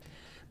 man.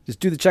 Just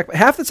do the check.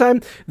 Half the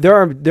time there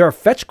are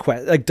fetch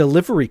quests, like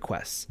delivery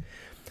quests.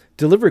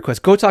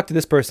 Go talk to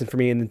this person for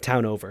me in the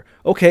town over.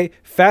 Okay,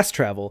 fast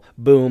travel.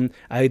 Boom.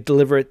 I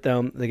deliver it.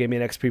 They gave me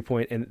an XP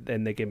point, and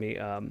then they give me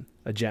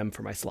a gem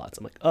for my slots.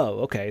 I'm like, oh,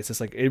 okay. It's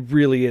just like, it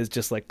really is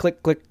just like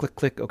click, click, click,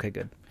 click. Okay,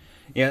 good.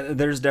 Yeah,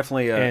 there's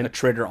definitely a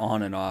trigger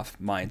on and off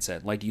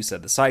mindset. Like you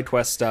said, the side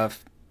quest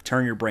stuff,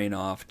 turn your brain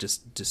off.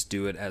 Just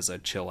do it as a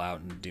chill out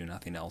and do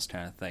nothing else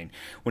kind of thing.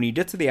 When you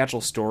get to the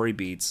actual story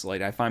beats,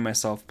 like I find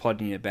myself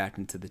plugging it back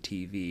into the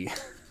TV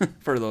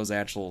for those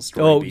actual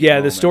story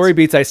beats. The story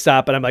beats I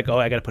stop, and I'm like,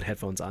 I got to put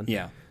headphones on.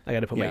 Yeah. I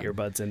got to put my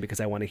earbuds in because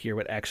I want to hear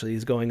what actually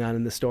is going on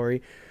in the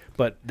story.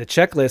 But the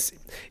checklist,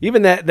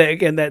 even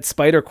that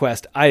spider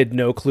quest, I had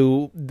no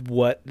clue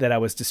that I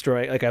was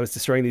destroying. Like, I was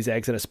destroying these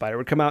eggs and a spider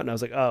would come out, and I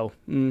was like,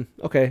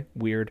 okay,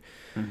 weird.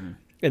 Mm-hmm.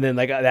 And then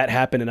like that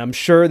happened, and I'm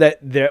sure that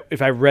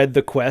if I read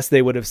the quest,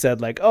 they would have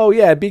said like, "Oh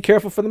yeah, be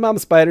careful for the mama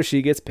spider;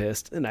 she gets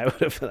pissed." And I would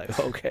have been like,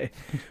 "Okay,"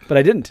 but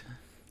I didn't.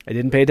 I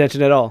didn't pay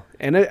attention at all,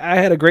 and I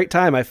had a great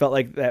time. I felt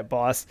like that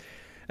boss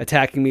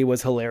attacking me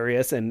was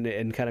hilarious, and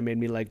kind of made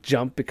me like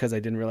jump because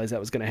I didn't realize that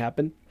was going to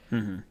happen.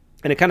 Mm-hmm.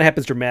 And it kind of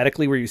happens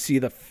dramatically, where you see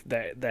the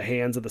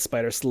hands of the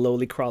spider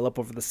slowly crawl up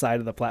over the side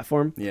of the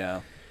platform.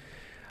 Yeah.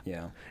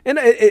 Yeah, and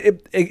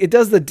it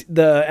does the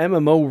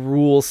MMO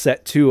rule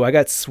set too. I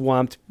got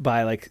swamped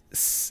by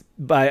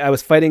I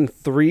was fighting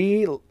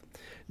 3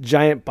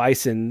 giant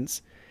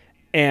bisons,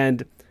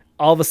 and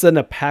all of a sudden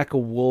a pack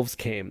of wolves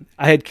came.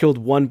 I had killed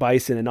 1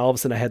 bison, and all of a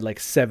sudden I had like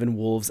 7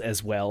 wolves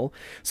as well.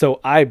 So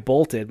I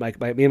bolted. Me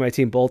and my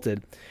team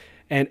bolted,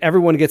 and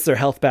everyone gets their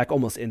health back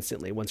almost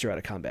instantly once you're out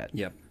of combat.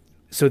 Yep.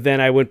 So then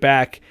I went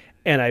back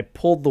and I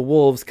pulled the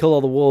wolves, killed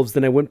all the wolves,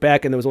 then I went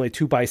back and there was only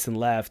 2 bison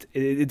left.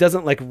 It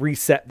doesn't like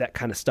reset that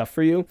kind of stuff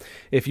for you.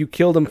 If you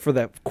killed them for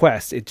that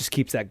quest, it just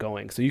keeps that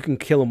going. So you can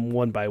kill them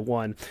one by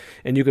one,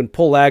 and you can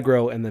pull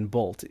aggro and then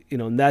bolt.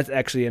 And that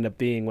actually ended up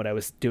being what I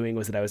was doing,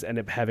 was that I was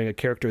ended up having a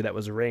character that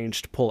was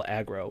ranged pull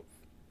aggro.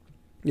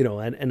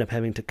 And end up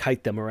having to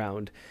kite them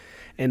around,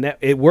 and that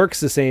it works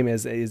the same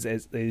as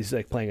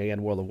like playing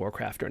again World of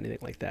Warcraft or anything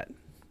like that.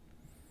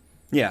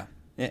 Yeah,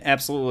 it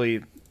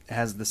absolutely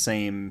has the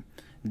same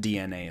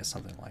DNA as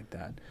something like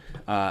that.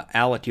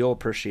 Alec, you'll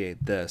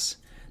appreciate this.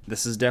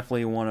 This is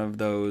definitely one of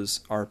those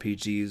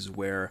RPGs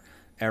where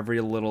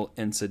every little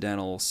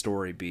incidental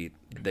story beat,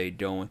 they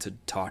go into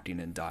talking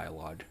and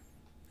dialogue.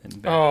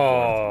 And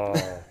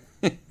Oh,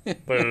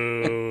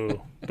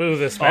 boo. Boo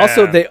this man.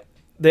 Also,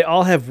 they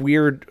all have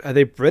weird, are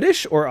they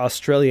British or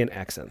Australian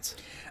accents?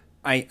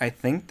 I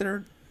think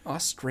they're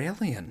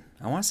Australian.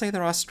 I want to say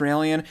they're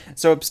Australian.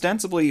 So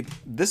ostensibly,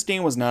 this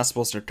game was not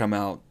supposed to come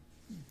out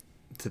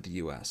to the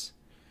US.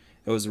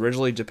 It was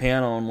originally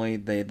Japan only.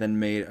 They then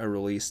made a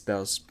release that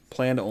was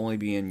planned to only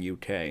be in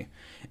UK.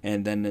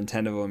 And then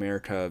Nintendo of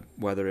America,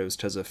 whether it was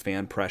because of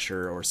fan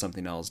pressure or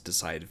something else,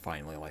 decided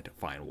finally,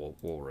 fine,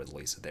 we'll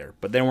release it there.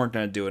 But they weren't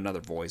going to do another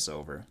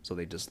voiceover, so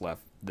they just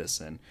left this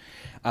in.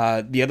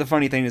 The other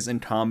funny thing is in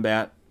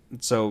combat.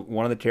 So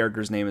one of the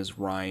characters' name is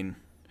Ryan.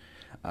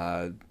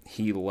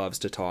 He loves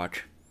to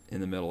talk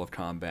in the middle of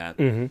combat.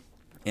 Mm-hmm.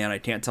 And I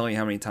can't tell you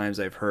how many times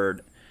I've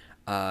heard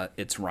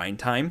it's Ryan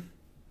time.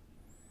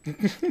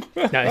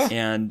 Nice.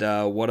 And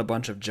what a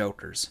bunch of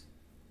jokers.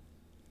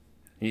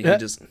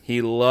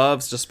 He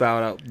loves to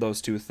spout out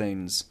those two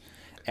things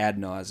ad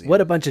nauseum.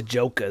 What a bunch of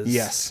jokers.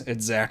 Yes,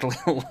 exactly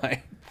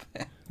like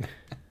that.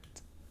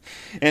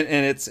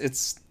 And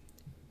it's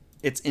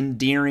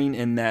endearing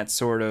in that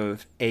sort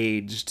of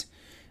aged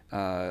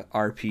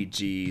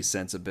RPG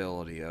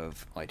sensibility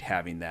of like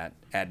having that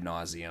ad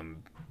nauseum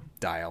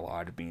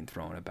dialogue being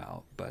thrown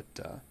about. But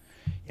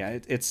yeah,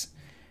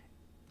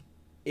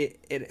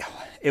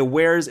 it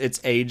wears its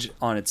age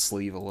on its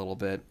sleeve a little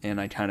bit, and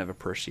I kind of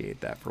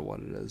appreciate that for what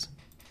it is.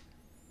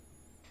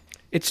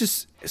 It's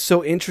just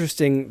so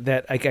interesting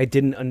that I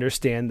didn't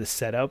understand the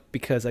setup,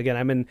 because again,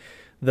 I'm in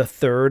the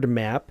 3rd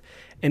map,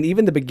 and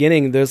even the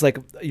beginning, there's like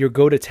you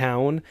go to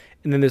town,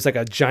 and then there's like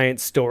a giant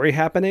story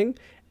happening,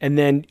 and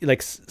then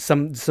like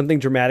something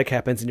dramatic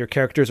happens, and your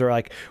characters are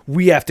like,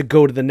 we have to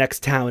go to the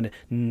next town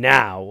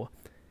now.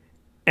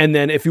 And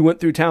then if you went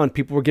through town,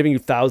 people were giving you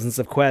thousands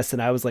of quests,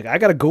 and I was like, I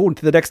gotta go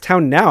into the next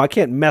town now. I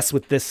can't mess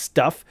with this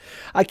stuff.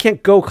 I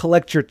can't go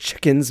collect your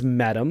chickens,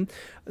 madam.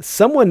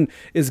 Someone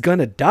is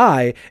gonna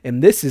die,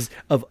 and this is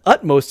of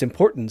utmost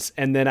importance.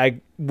 And then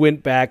I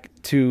went back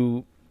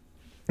to,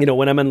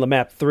 when I'm in the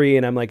map 3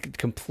 and I'm like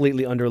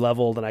completely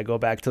underleveled, and I go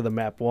back to the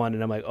map 1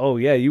 and I'm like, oh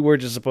yeah, you were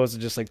just supposed to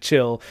just like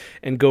chill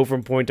and go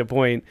from point to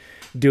point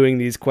doing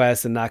these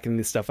quests and knocking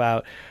this stuff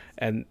out.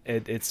 And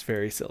it's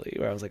very silly,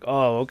 where I was like,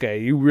 oh, okay,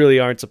 you really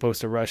aren't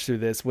supposed to rush through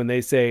this. When they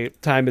say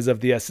time is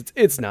of the essence,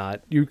 it's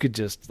not. You could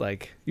just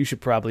you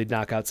should probably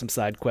knock out some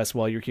side quests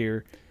while you're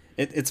here.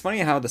 It's funny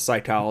how the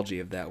psychology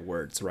of that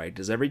works, right?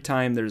 Because every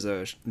time there's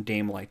a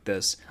game like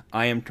this,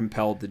 I am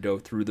compelled to go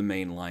through the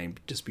main line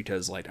just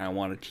because I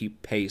want to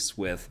keep pace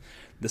with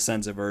the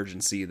sense of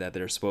urgency that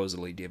they're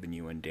supposedly giving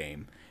you in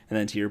game. And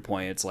then to your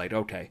point, it's like,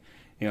 okay,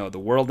 the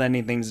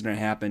world-ending things are going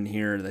to happen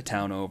here in the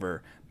town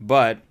over,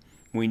 but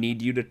we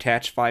need you to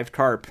catch 5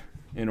 carp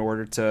in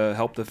order to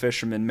help the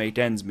fishermen make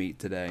ends meet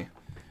today.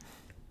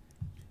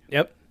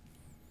 Yep.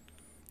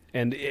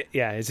 And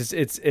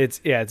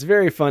it's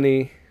very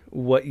funny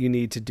what you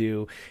need to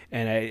do,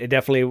 and it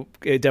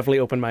definitely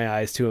opened my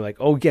eyes to like,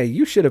 oh yeah,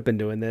 you should have been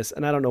doing this,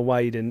 and I don't know why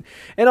you didn't.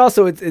 And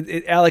also,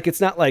 Alec, it's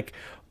not like,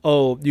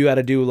 oh, you got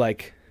to do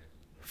like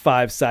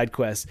 5 side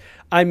quests.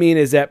 I mean,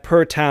 is that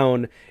per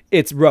town,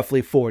 it's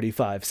roughly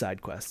 45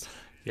 side quests.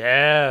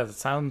 Yeah, that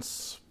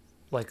sounds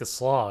like a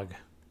slog.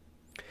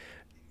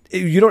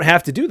 You don't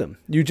have to do them.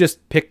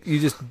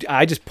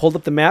 I just pulled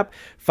up the map,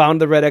 found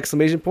the red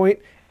exclamation point,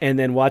 and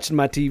then watching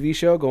my TV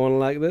show going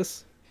like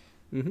this.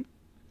 Mm-hmm.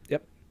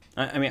 Yep.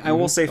 I mean, I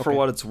will say for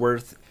what it's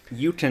worth,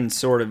 you can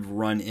sort of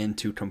run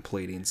into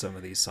completing some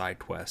of these side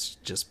quests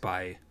just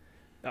by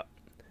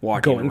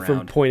walking going around.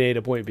 From point A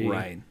to point B.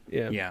 Right.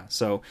 Yeah. Yeah.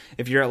 So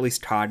if you're at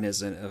least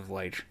cognizant of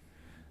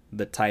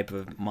the type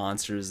of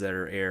monsters that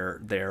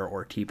are there,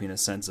 or keeping a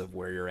sense of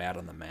where you're at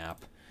on the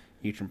map,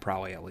 you can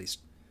probably at least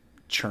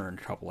churn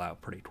a couple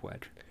out pretty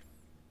quick.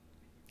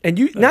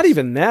 And not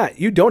even that,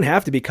 you don't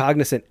have to be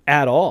cognizant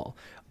at all.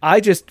 I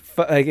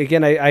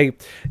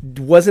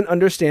wasn't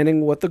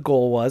understanding what the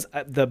goal was.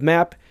 The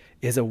map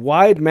is a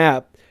wide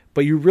map,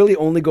 but you really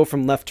only go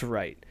from left to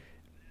right.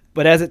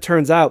 But as it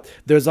turns out,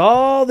 there's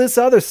all this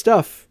other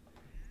stuff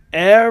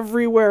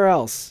everywhere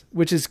else,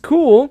 which is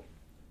cool.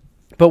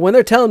 But when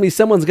they're telling me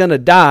someone's going to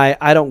die,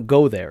 I don't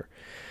go there.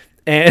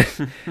 And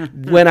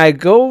when I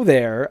go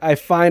there, I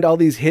find all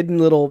these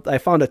I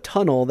found a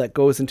tunnel that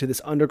goes into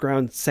this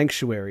underground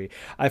sanctuary.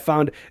 I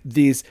found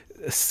these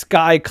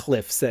sky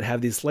cliffs that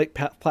have these light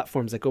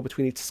platforms that go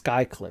between each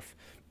sky cliff.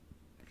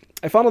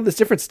 I found all this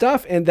different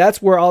stuff, and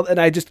that's where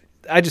I just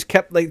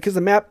kept like, because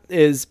the map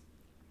is,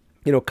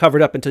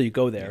 covered up until you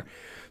go there.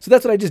 So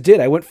that's what I just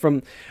did. I went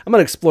from, I'm going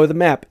to explore the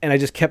map, and I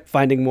just kept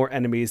finding more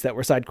enemies that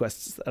were side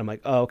quests. I'm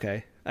like, oh,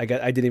 okay. I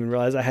didn't even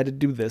realize I had to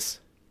do this.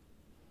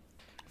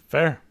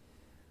 Fair.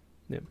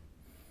 Yeah.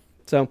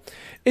 So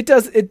it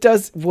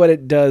does what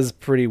it does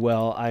pretty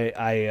well.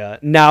 I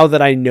now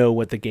that I know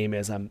what the game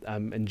is,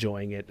 I'm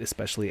enjoying it,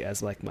 especially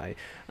as like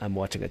I'm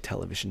watching a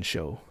television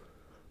show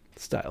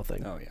style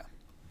thing. Oh yeah.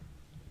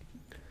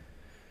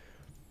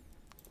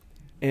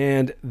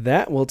 And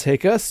that will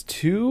take us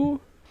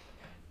to,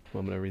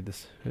 I'm going to read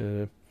this.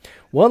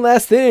 One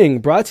last thing,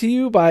 brought to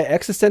you by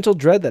Existential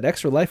Dread, that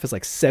Extra Life is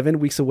like 7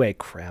 weeks away.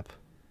 Crap.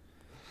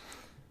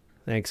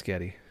 Thanks,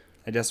 Getty.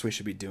 I guess we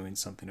should be doing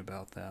something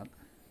about that.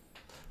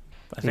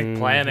 I think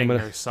planning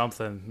or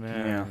something.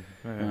 Yeah.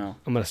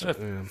 I'm going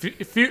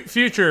to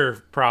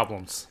future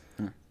problems.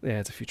 Yeah,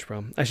 it's a future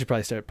problem. I should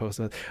probably start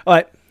posting it. All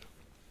right.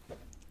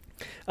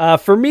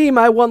 For me,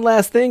 my one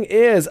last thing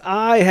is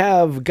I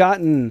have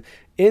gotten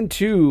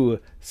into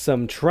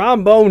some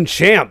Trombone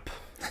Champ.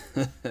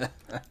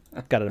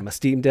 Got it on my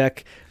Steam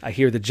Deck. I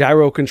hear the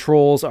gyro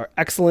controls are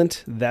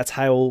excellent. That's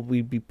how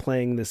we'll be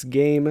playing this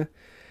game.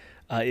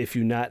 If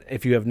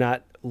you have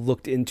not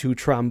looked into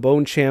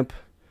Trombone Champ,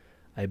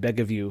 I beg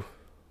of you,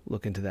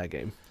 look into that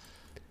game.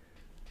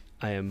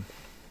 I am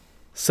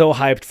so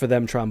hyped for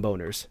them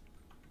tromboners.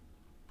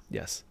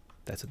 Yes,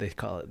 that's what they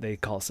call it. They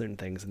call certain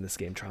things in this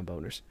game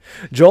tromboners.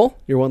 Joel,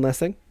 your one last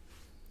thing?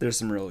 There's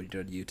some really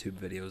good YouTube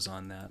videos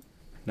on that.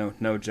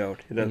 No joke.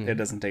 It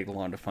doesn't take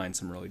long to find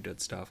some really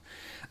good stuff.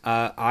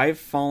 I've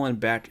fallen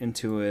back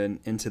into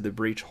the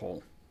breach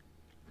hole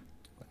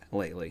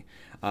lately.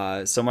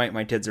 So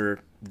my kids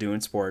are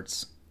doing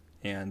sports,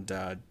 and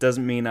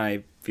doesn't mean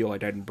I feel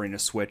like I didn't bring a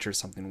Switch or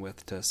something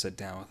to sit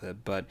down with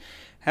it, but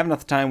have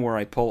enough time where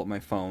I pull up my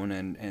phone,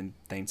 and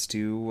thanks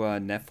to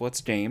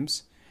Netflix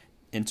games,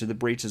 Into the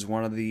Breach is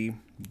one of the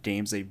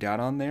games they've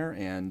got on there,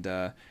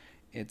 and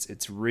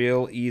it's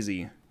real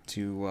easy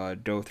to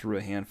go through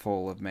a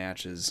handful of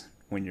matches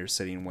when you're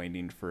sitting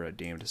waiting for a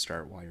game to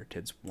start while your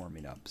kid's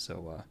warming up.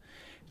 So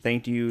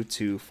thank you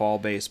to Fall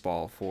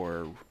Baseball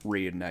for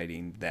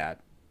reigniting that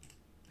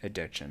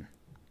addiction.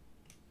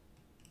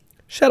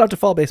 Shout out to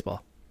Fall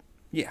Baseball.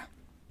 Yeah.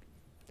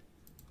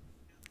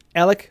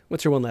 Alec,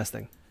 what's your one last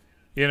thing?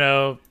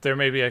 There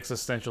may be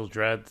existential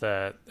dread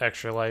that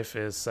Extra Life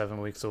is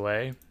 7 weeks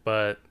away,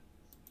 but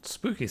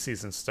spooky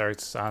season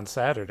starts on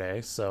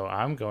Saturday, so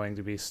I'm going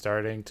to be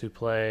starting to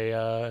play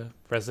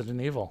Resident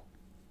Evil.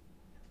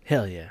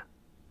 Hell yeah.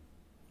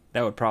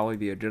 That would probably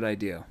be a good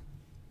idea.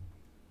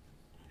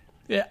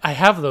 Yeah, I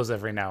have those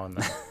every now and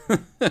then.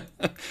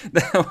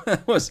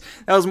 that was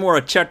more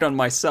a check on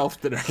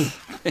myself than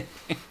anything.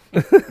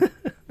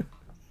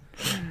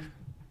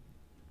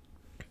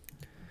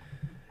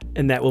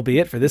 And that will be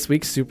it for this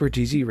week's Super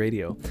GG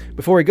Radio.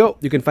 Before we go,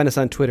 you can find us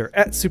on Twitter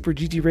at Super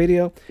GG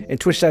Radio and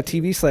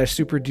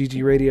twitch.tv/Super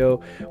GG Radio,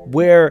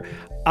 where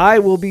I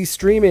will be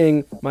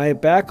streaming my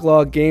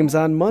backlog games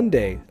on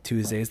Monday.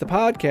 Tuesday is the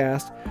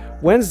podcast.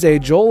 Wednesday,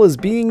 Joel is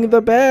being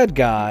the bad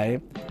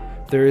guy.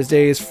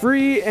 Thursday is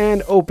free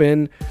and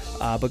open,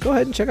 but go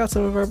ahead and check out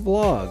some of our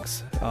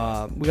vlogs.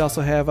 We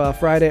also have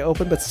Friday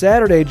open, but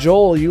Saturday,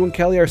 Joel, you and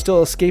Kelly are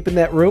still escaping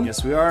that room.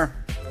 Yes, we are.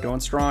 Going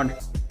strong.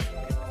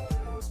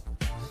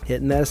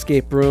 Hitting that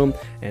escape room,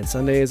 and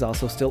Sunday is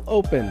also still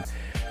open.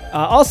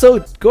 Also,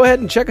 go ahead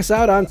and check us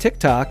out on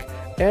TikTok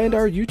and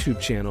our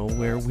YouTube channel,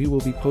 where we will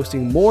be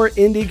posting more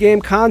indie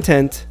game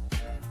content.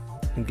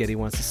 And Getty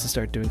wants us to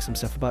start doing some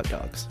stuff about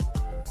dogs.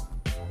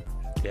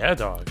 Yeah,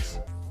 dogs.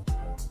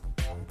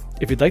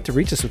 If you'd like to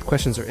reach us with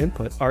questions or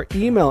input, our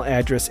email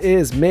address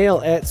is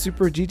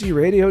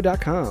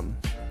mail@superggradio.com.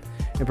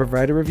 And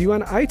provide a review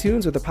on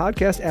iTunes or the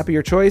podcast app of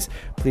your choice.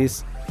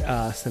 Please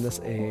send us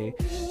a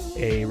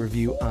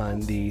review on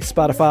the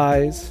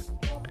Spotify's,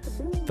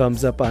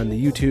 thumbs up on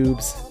the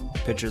YouTubes.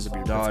 Pictures of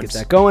your dogs. Let's get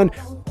that going.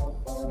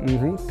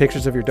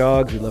 Pictures of your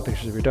dogs. We love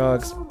pictures of your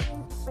dogs.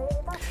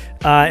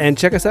 And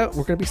check us out.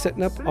 We're going to be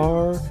setting up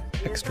our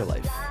Extra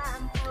Life.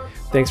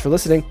 Thanks for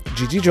listening.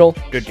 GG Joel.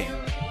 Good game.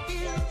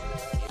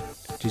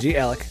 GG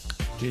Alec.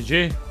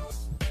 GG.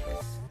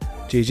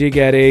 GG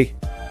Getty.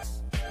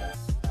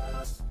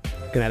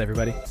 Good night,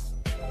 everybody.